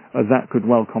 that could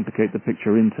well complicate the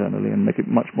picture internally and make it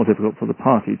much more difficult for the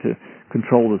party to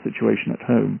control the situation at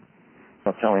home.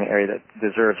 Telling area that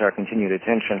deserves our continued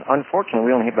attention. Unfortunately,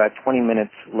 we only have about 20 minutes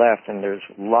left, and there's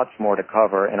lots more to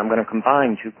cover, and I'm going to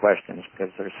combine two questions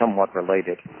because they're somewhat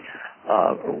related.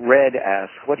 Red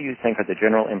asks, what do you think are the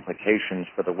general implications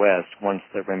for the West once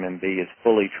the renminbi is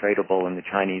fully tradable and the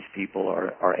Chinese people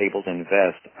are able to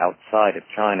invest outside of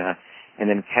China? And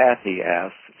then Kathy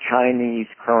asks, Chinese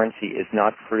currency is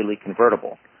not freely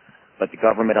convertible, but the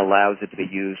government allows it to be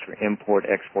used for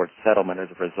import-export settlement as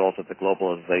a result of the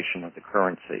globalization of the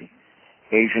currency.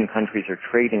 Asian countries are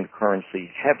trading the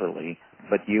currency heavily,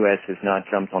 but the U.S. has not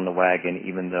jumped on the wagon,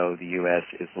 even though the U.S.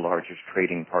 is the largest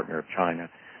trading partner of China.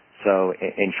 So,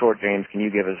 in short, James, can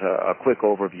you give us a quick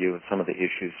overview of some of the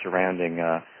issues surrounding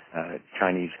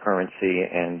Chinese currency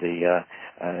and the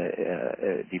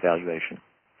devaluation?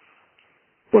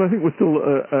 Well, I think we're still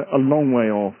a long way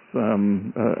off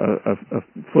a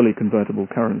fully convertible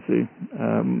currency.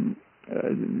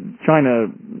 China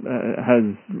has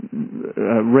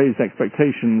raised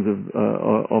expectations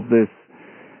of this.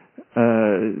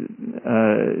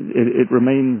 It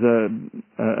remains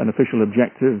an official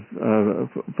objective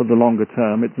for the longer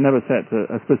term. It's never set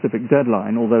a specific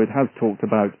deadline, although it has talked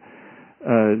about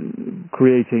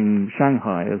creating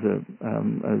Shanghai as a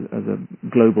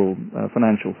global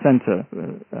financial center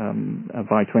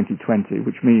by 2020,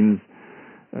 which means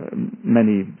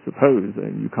many suppose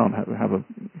you can't have a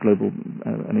global,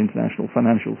 an international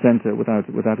financial center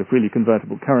without a freely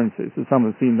convertible currency. So some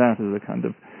have seen that as a kind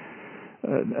of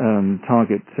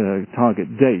target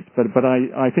date. But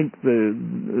I think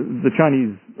the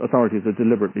Chinese authorities are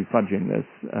deliberately fudging this.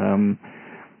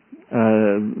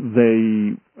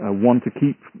 They want to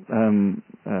keep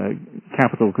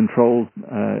capital control,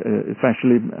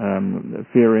 especially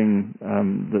fearing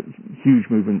that huge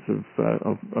movements of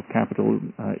capital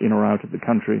in or out of the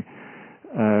country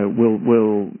will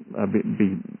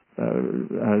be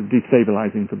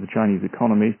destabilizing for the Chinese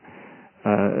economy.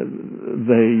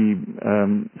 They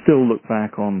still look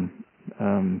back on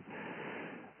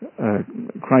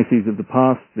crises of the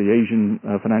past, the Asian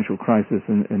financial crisis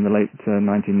in the late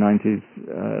 1990s,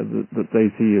 that they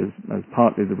see as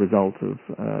partly the result of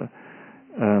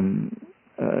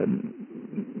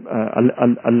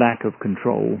a lack of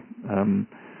control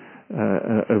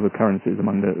over currencies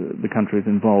among the countries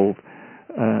involved.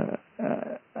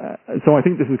 So I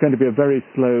think this is going to be a very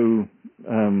slow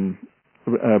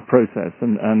process,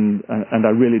 and I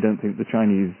really don't think the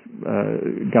Chinese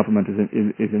government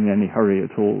is in any hurry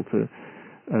at all to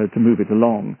move it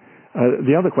along.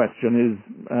 The other question is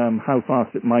how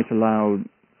fast it might allow,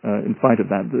 in spite of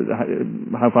that,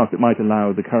 how fast it might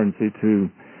allow the currency to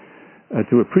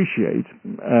appreciate,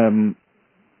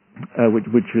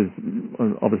 which has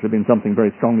obviously been something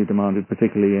very strongly demanded,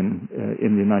 particularly in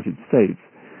the United States.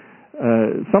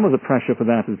 Some of the pressure for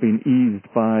that has been eased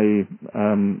by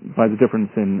the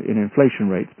difference in inflation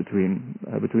rates between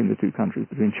the two countries,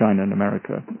 between China and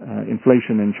America.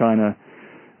 Inflation in China,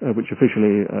 which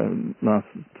officially last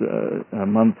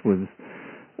month was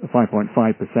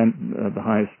 5.5%, the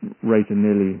highest rate in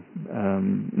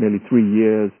nearly 3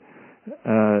 years.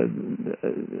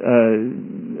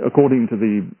 According to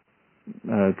the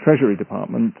Treasury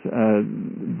Department,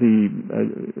 the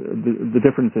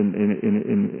difference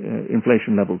in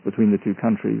inflation levels between the two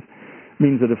countries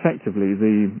means that effectively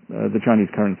the Chinese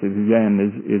currency, the yen,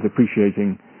 is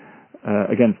appreciating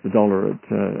against the dollar at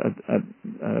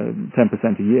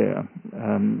 10% a year,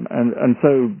 and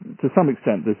so to some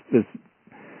extent this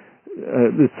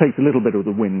takes a little bit of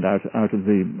the wind out of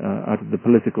the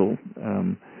political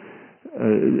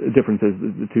differences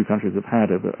the two countries have had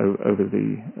over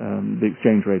the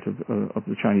exchange rate of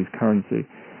the Chinese currency.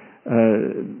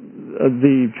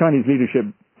 The Chinese leadership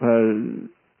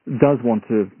does want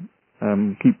to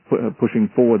keep pushing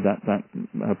forward that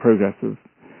progress of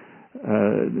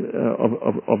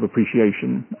of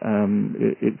appreciation.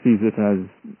 It sees it as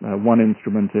one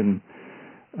instrument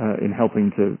in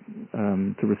helping to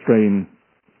restrain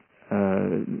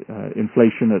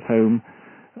inflation at home.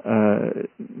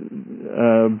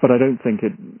 But I don't think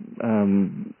it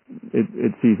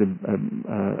sees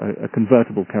a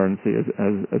convertible currency as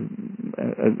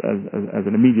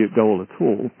an immediate goal at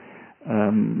all.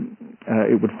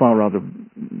 It would far rather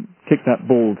kick that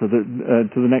ball to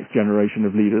the next generation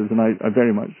of leaders, and I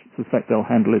very much suspect they'll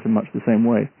handle it in much the same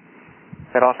way.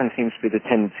 That often seems to be the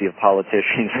tendency of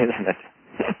politicians, isn't it?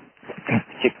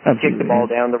 Kick the ball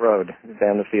down the road,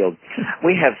 down the field.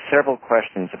 We have several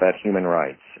questions about human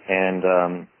rights,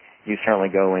 and you certainly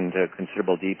go into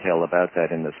considerable detail about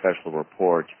that in the special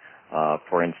report.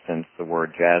 For instance, the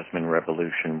word Jasmine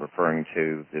Revolution, referring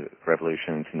to the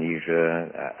revolution in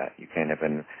Tunisia. You can't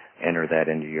even enter that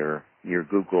into your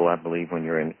Google, I believe, when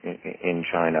you're in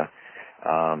China.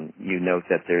 You note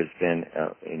that there's been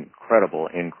an incredible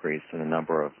increase in the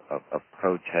number of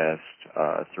protests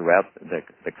throughout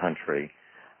the country.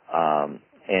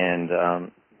 And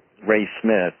Ray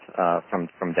Smith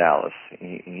from Dallas,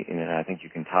 and I think you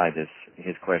can tie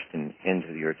his question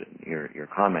into your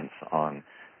comments on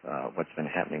what's been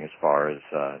happening as far as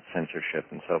censorship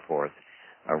and so forth.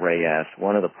 Ray asked,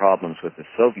 one of the problems with the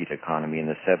Soviet economy in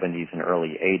the 70s and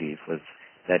early 80s was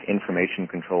that information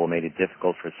control made it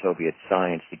difficult for Soviet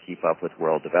science to keep up with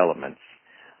world developments.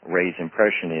 Ray's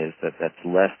impression is that that's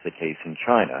less the case in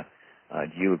China.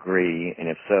 Do you agree? And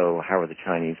if so, how are the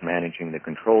Chinese managing to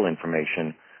control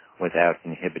information without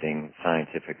inhibiting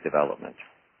scientific development?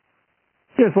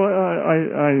 Yes, well,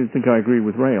 I think I agree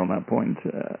with Ray on that point.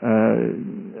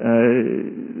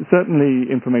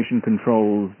 Certainly, information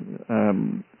controls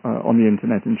on the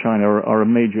internet in China are a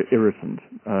major irritant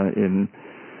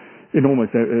in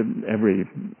almost every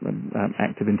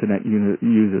active internet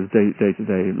user's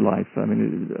day-to-day life. I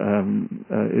mean,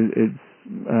 it's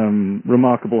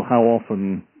remarkable how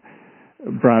often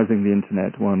browsing the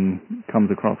internet one comes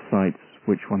across sites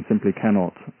which one simply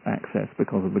cannot access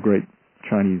because of the great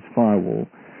Chinese firewall.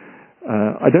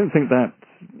 I don't think that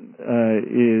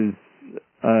is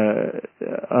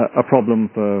a problem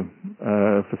for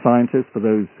scientists, for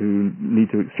those who need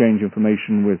to exchange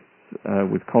information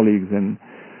with colleagues in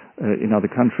other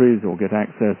countries or get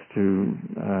access to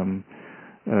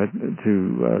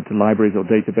libraries or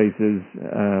databases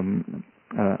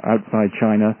outside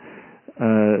China.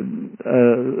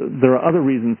 There are other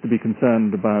reasons to be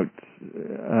concerned about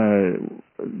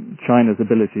China's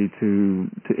ability to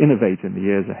innovate in the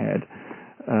years ahead.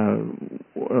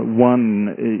 One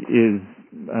is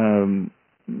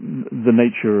the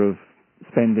nature of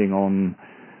spending on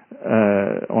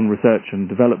research and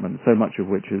development, so much of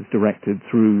which is directed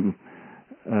through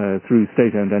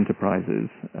state-owned enterprises.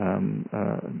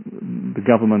 The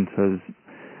government has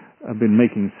been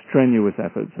making strenuous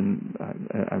efforts, and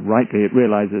rightly it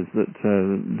realizes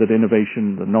that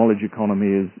innovation, the knowledge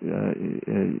economy,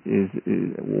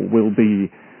 will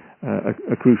be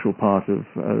a crucial part of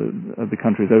the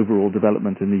country's overall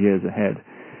development in the years ahead.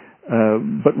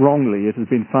 But wrongly, it has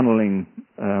been funneling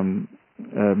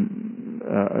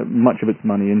much of its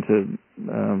money into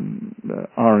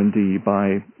R&D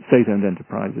by state-owned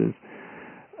enterprises,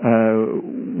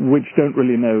 which don't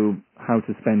really know how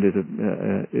to spend it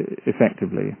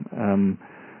effectively.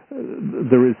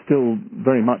 There is still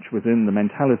very much within the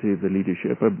mentality of the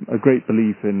leadership a great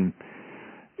belief in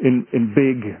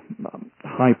big,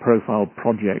 high-profile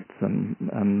projects, and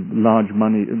large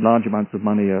amounts of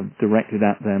money are directed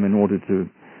at them in order to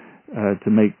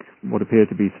make what appear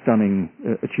to be stunning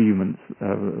achievements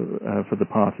for the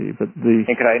party. But the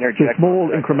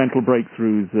small incremental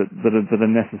breakthroughs that are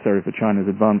necessary for China's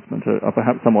advancement are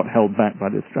perhaps somewhat held back by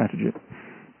this strategy.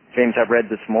 James, I've read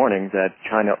this morning that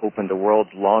China opened the world's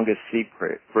longest sea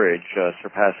bridge,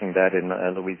 surpassing that in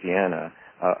Louisiana,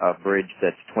 a bridge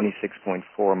that's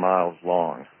 26.4 miles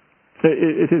long.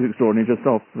 It is extraordinary, just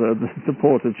off the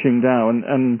port of Qingdao,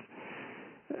 and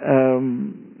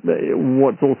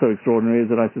what's also extraordinary is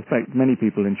that I suspect many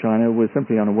people in China were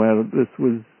simply unaware that this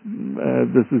was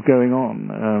going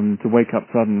on. To wake up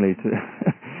suddenly to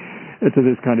to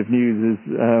this kind of news is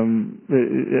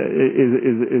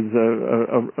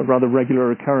a rather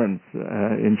regular occurrence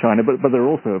in China. But there are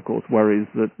also, of course, worries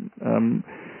that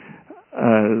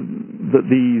that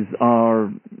these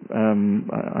are.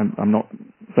 I'm not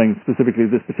saying specifically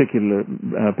this particular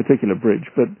bridge,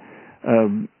 but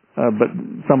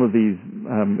some of these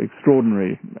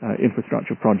extraordinary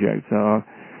infrastructure projects are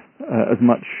as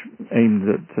much aimed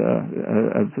at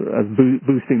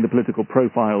boosting the political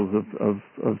profiles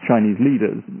of Chinese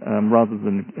leaders rather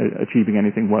than achieving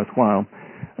anything worthwhile.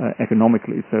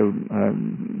 economically. So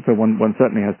one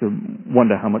certainly has to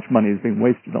wonder how much money is being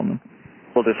wasted on them.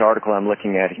 Well, this article I'm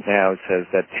looking at now says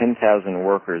that 10,000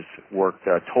 workers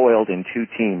toiled in 2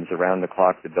 teams around the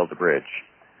clock to build a bridge.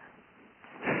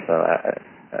 So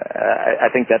I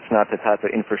think that's not the type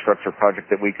of infrastructure project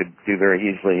that we could do very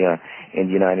easily in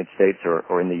the United States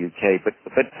or in the UK. But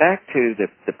back to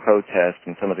the protest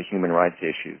and some of the human rights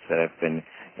issues that have been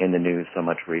in the news so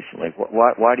much recently.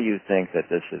 Why do you think that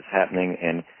this is happening,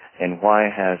 and why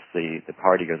has the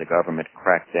party or the government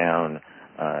cracked down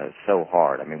so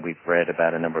hard? I mean, we've read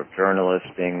about a number of journalists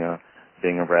being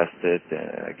arrested,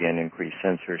 again, increased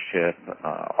censorship,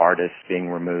 artists being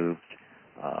removed.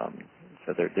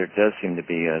 So there does seem to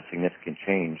be a significant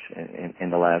change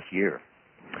in the last year.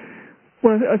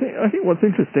 Well, I think what's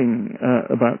interesting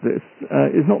about this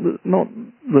is not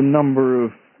the number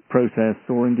of protests,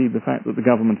 or indeed the fact that the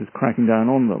government is cracking down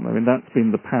on them. I mean, that's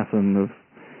been the pattern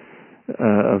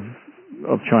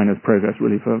of China's progress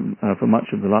really for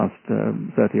much of the last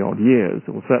 30-odd years,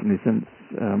 or certainly since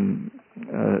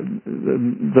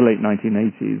the late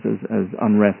 1980s, as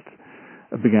unrest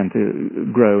began to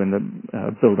grow in the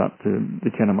build-up to the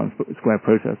Tiananmen Square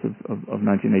protests of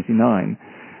 1989.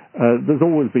 There's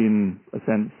always been a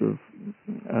sense of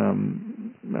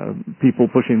people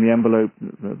pushing the envelope,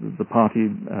 the party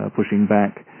pushing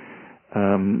back,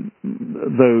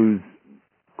 those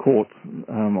caught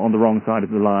on the wrong side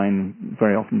of the line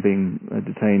very often being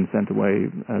detained, sent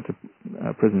away to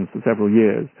prisons for several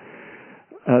years.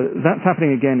 That's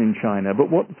happening again in China. But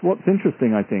what's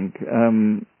interesting, I think,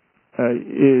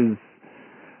 is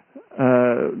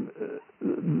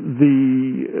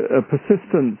the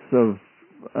persistence of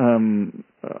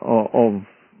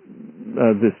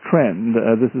this trend.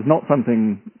 This is not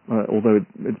something, although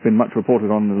it's been much reported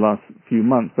on in the last few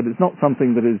months, but it's not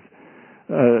something that has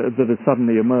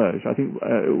suddenly emerged. I think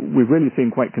we've really seen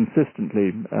quite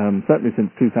consistently, certainly since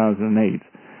 2008,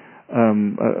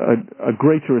 a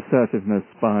greater assertiveness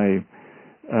by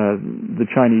the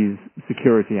Chinese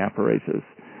security apparatus.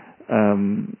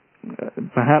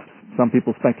 Perhaps some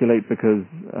people speculate because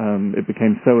it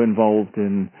became so involved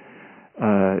in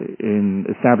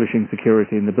establishing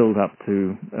security in the build-up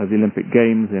to the Olympic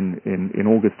Games in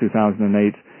August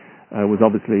 2008, was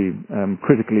obviously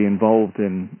critically involved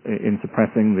in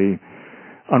suppressing the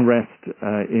unrest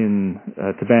in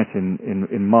Tibet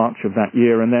in March of that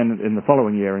year, and then in the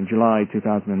following year, in July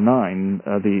 2009,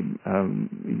 the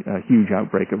huge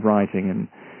outbreak of rioting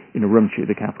in Urumqi,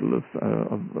 the capital of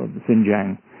the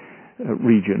Xinjiang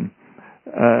region.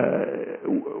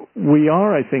 We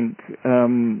are, I think,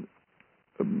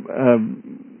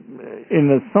 in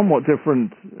a somewhat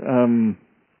different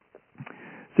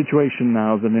situation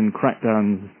now than in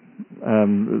crackdowns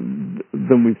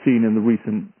than we've seen in the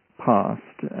recent past.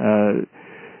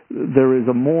 There is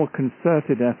a more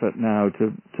concerted effort now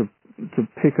to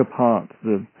pick apart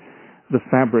the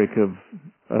fabric of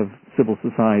civil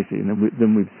society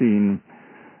than we've seen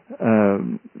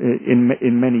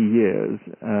in many years.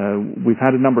 We've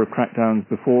had a number of crackdowns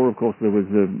before. Of course, there was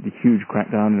the huge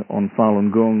crackdown on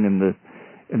Falun Gong in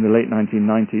the late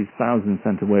 1990s. Thousands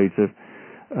sent away to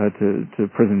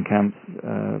prison camps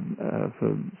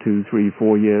for 2, 3,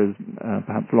 4 years,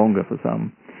 perhaps longer for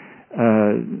some.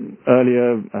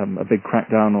 Earlier, a big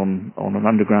crackdown on an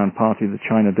underground party, the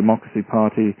China Democracy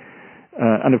Party,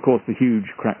 and of course the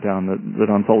huge crackdown that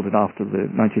unfolded after the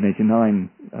 1989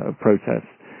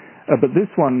 protests. But this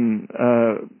one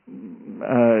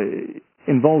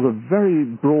involves a very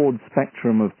broad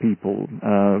spectrum of people,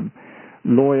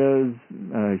 lawyers,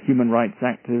 human rights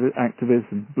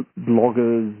activists,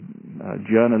 bloggers,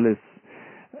 journalists,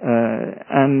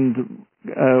 and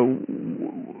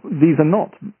these are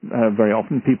not very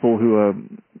often people who are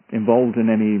involved in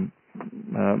any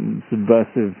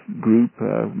subversive group,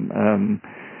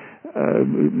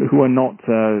 who are not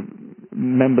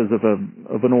members of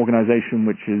an organization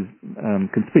which is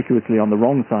conspicuously on the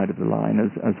wrong side of the line,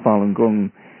 as Falun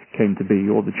Gong came to be,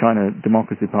 or the China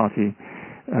Democracy Party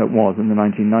was in the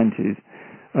 1990s.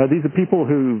 These are people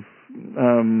who've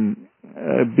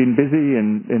been busy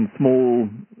in small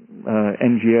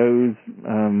NGOs,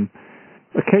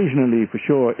 occasionally, for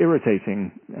sure,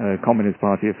 irritating Communist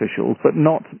Party officials, but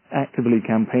not actively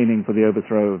campaigning for the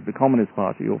overthrow of the Communist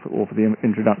Party or for the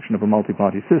introduction of a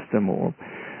multi-party system or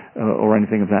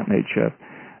anything of that nature.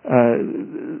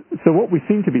 So what we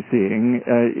seem to be seeing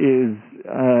is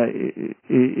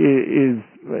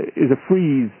a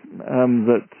freeze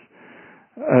that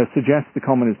suggests the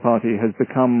Communist Party has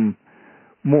become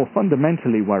more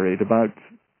fundamentally worried about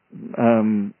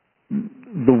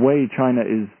the way China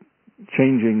is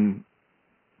changing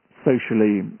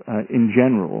socially in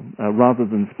general, rather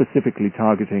than specifically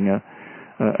targeting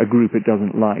a group it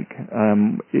doesn't like.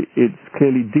 It's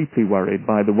clearly deeply worried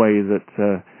by the way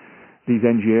that these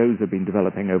NGOs have been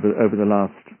developing over the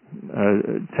last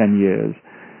 10 years.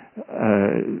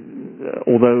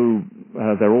 Although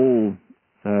they're all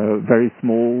very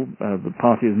small, the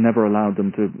party has never allowed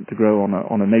them to grow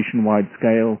on a nationwide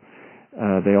scale.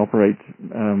 They operate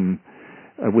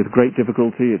with great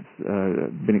difficulty. It's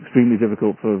been extremely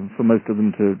difficult for most of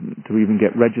them to even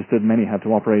get registered. Many had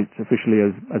to operate officially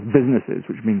as businesses,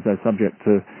 which means they're subject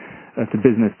to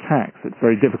business tax. It's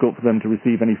very difficult for them to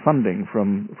receive any funding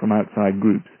from outside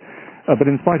groups. But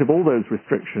in spite of all those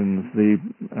restrictions,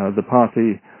 the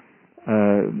party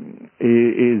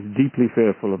is deeply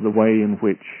fearful of the way in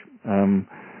which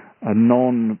a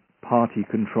non-party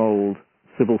controlled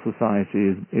civil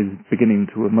society is beginning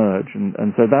to emerge, and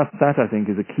so that I think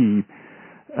is a key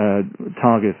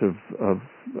target of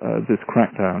this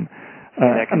crackdown.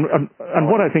 And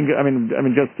what I think, I mean,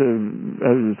 just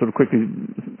to sort of quickly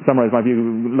summarize my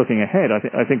view looking ahead,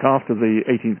 I think after the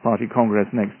 18th Party Congress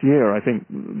next year, I think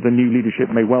the new leadership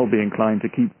may well be inclined to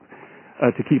keep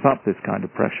up this kind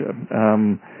of pressure.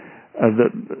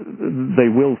 That they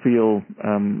will feel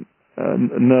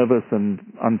nervous and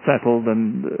unsettled,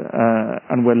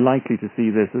 and we're likely to see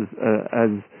this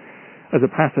as a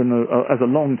pattern, as a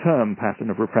long-term pattern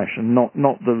of repression, not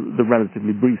the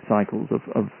relatively brief cycles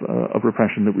of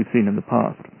repression that we've seen in the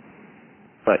past.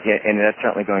 But yeah, and that's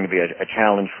certainly going to be a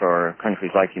challenge for countries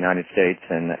like the United States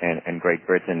and Great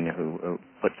Britain, who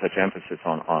put such emphasis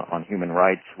on human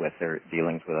rights with their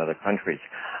dealings with other countries.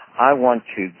 I want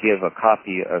to give a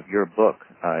copy of your book,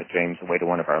 James, away to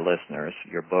one of our listeners.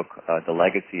 Your book, The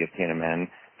Legacy of Tiananmen,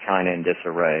 China in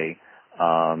Disarray.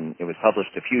 It was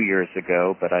published a few years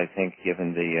ago, but I think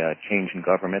given the change in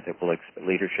government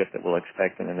leadership that we'll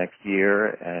expect in the next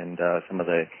year, and some of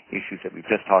the issues that we've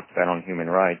just talked about on human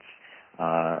rights,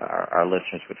 our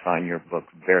listeners would find your book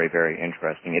very, very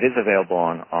interesting. It is available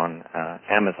on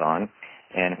Amazon,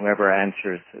 and whoever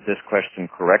answers this question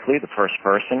correctly, the first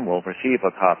person, will receive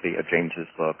a copy of James's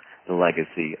book, The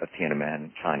Legacy of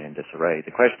Tiananmen, China in Disarray.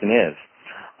 The question is,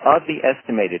 of the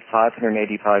estimated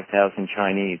 585,000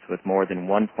 Chinese with more than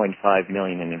 1.5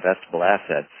 million in investable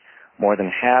assets, more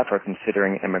than half are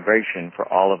considering immigration for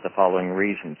all of the following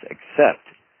reasons, except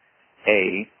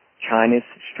A, China's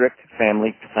strict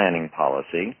family planning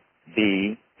policy,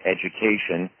 B,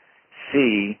 education,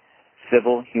 C,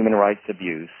 civil human rights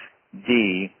abuse,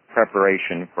 D,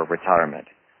 preparation for retirement.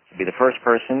 To be the first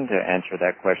person to answer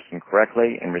that question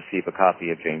correctly and receive a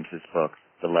copy of James's book,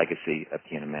 The Legacy of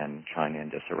Tiananmen, China in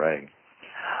Disarray.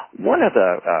 One of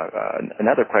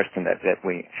another question that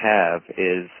we have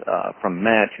is from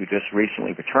Matt, who just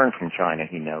recently returned from China,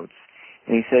 he notes.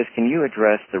 And he says, can you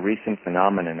address the recent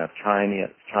phenomenon of China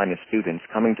students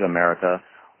coming to America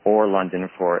or London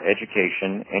for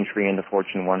education, entry into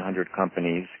Fortune 100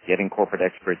 companies, getting corporate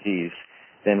expertise,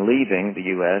 then leaving the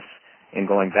U.S. and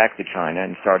going back to China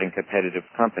and starting competitive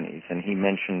companies? And he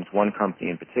mentions one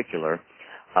company in particular,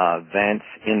 Vance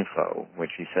Info,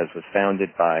 which he says was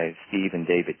founded by Steve and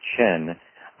David Chen,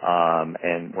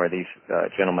 and where these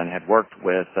gentlemen had worked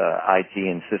with IT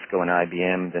and Cisco and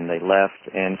IBM, then they left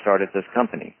and started this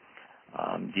company.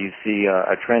 Do you see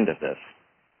a trend of this?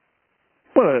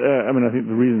 Well, I mean, I think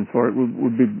the reasons for it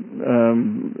would be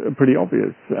pretty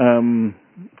obvious.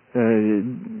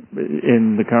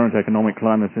 In the current economic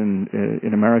climate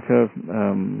in America,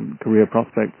 career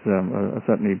prospects are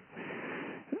certainly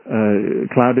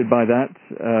clouded by that.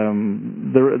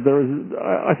 There is,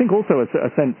 I think, also a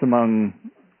sense among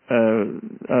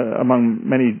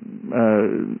many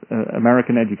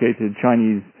American-educated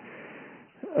Chinese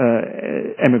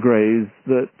emigres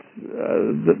that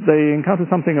they encounter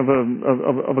something of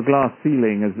a glass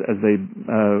ceiling as they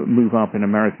move up in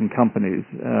American companies,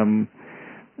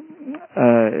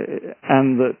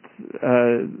 and that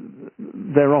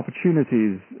their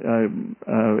opportunities,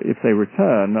 if they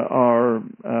return, are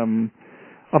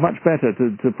much better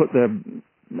to put their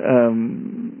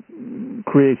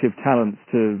creative talents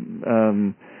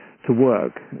to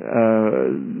work.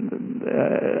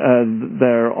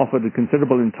 They're offered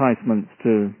considerable enticements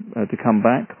to come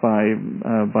back by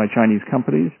Chinese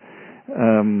companies.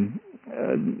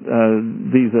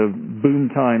 These are boom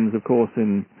times, of course,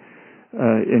 in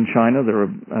China. There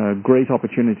are great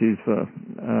opportunities for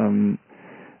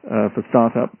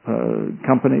startup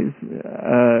companies.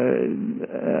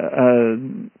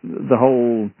 The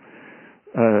whole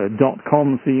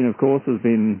 .com scene, of course, has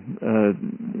been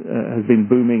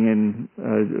booming in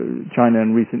China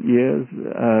in recent years,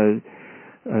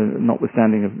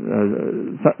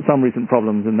 notwithstanding some recent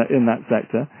problems in that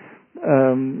sector.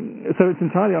 So it's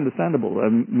entirely understandable.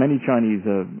 Many Chinese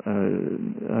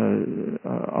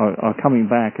are coming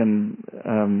back and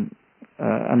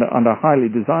are highly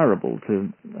desirable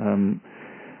to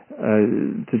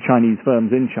Chinese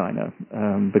firms in China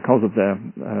because of their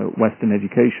Western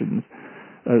educations.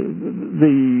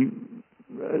 The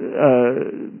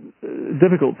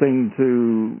difficult thing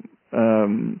to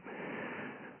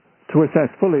assess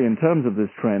fully in terms of this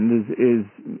trend is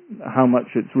how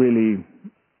much it's really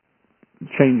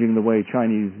changing the way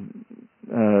Chinese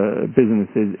business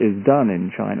is done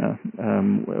in China,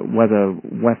 whether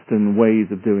Western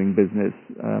ways of doing business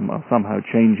are somehow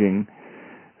changing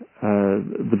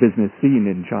the business scene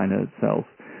in China itself.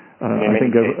 I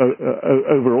think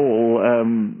overall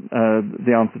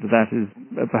the answer to that is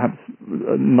perhaps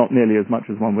not nearly as much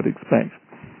as one would expect.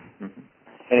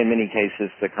 And in many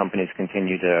cases, the companies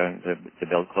continue to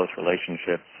build close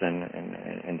relationships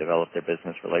and develop their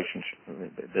businesses.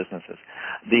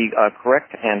 The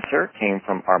correct answer came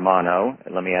from Armano.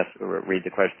 Let me read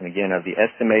the question again. Of the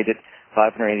estimated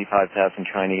 585,000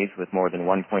 Chinese with more than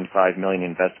 1.5 million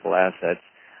investable assets,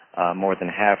 more than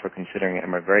half are considering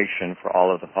immigration for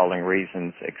all of the following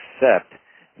reasons, except,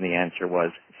 and the answer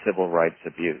was, civil rights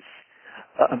abuse.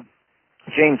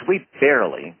 James, we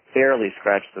barely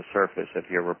scratched the surface of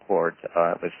your report.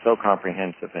 It was so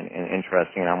comprehensive and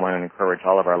interesting, and I want to encourage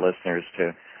all of our listeners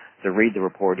to read the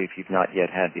report if you've not yet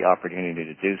had the opportunity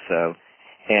to do so.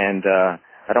 And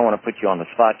I don't want to put you on the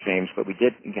spot, James, but we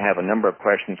did have a number of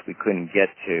questions we couldn't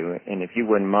get to, and if you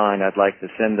wouldn't mind, I'd like to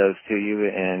send those to you,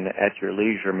 and at your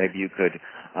leisure, maybe you could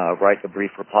write a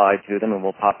brief reply to them, and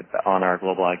we'll pop it on our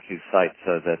Global IQ site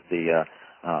so that the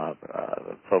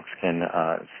folks can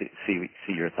see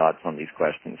your thoughts on these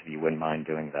questions, if you wouldn't mind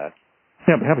doing that.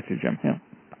 Yeah, I'd be happy to, Jim. Yeah.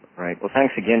 Right. Well,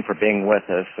 thanks again for being with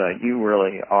us. You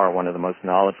really are one of the most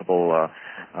knowledgeable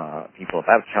people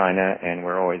about China, and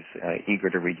we're always eager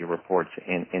to read your reports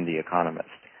in The Economist.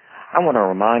 I want to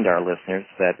remind our listeners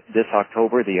that this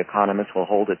October, The Economist will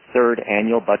hold its third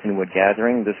annual Buttonwood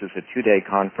Gathering. This is a two-day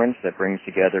conference that brings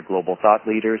together global thought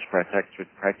leaders,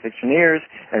 practitioners,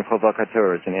 and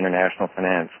provocateurs in international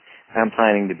finance. I'm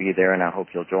planning to be there, and I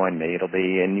hope you'll join me. It'll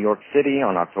be in New York City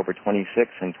on October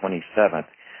 26th and 27th.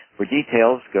 For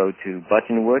details, go to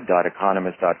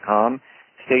buttonwood.economist.com.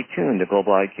 Stay tuned to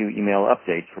Global IQ email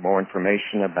updates for more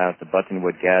information about the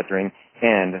Buttonwood Gathering,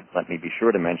 and let me be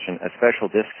sure to mention a special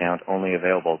discount only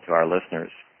available to our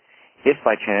listeners. If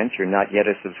by chance you're not yet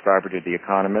a subscriber to The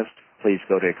Economist, please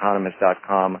go to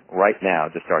economist.com right now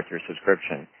to start your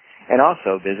subscription. And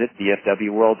also visit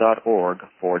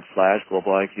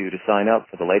dfwworld.org/Global IQ to sign up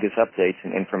for the latest updates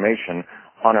and information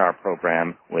on our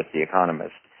program with The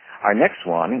Economist. Our next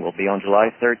one will be on July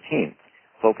 13th,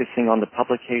 focusing on the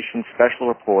publication special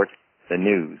report, The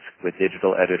News, with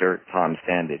digital editor Tom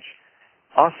Standage.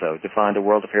 Also, to find a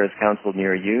World Affairs Council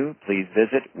near you, please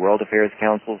visit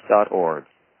worldaffairscouncils.org.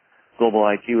 Global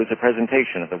IQ is a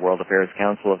presentation of the World Affairs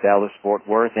Council of Dallas-Fort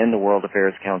Worth and the World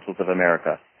Affairs Councils of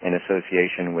America in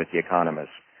association with The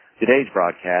Economist. Today's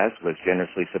broadcast was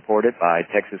generously supported by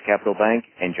Texas Capital Bank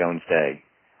and Jones Day.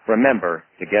 Remember,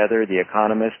 together, The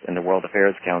Economist and the World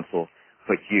Affairs Council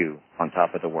put you on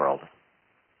top of the world.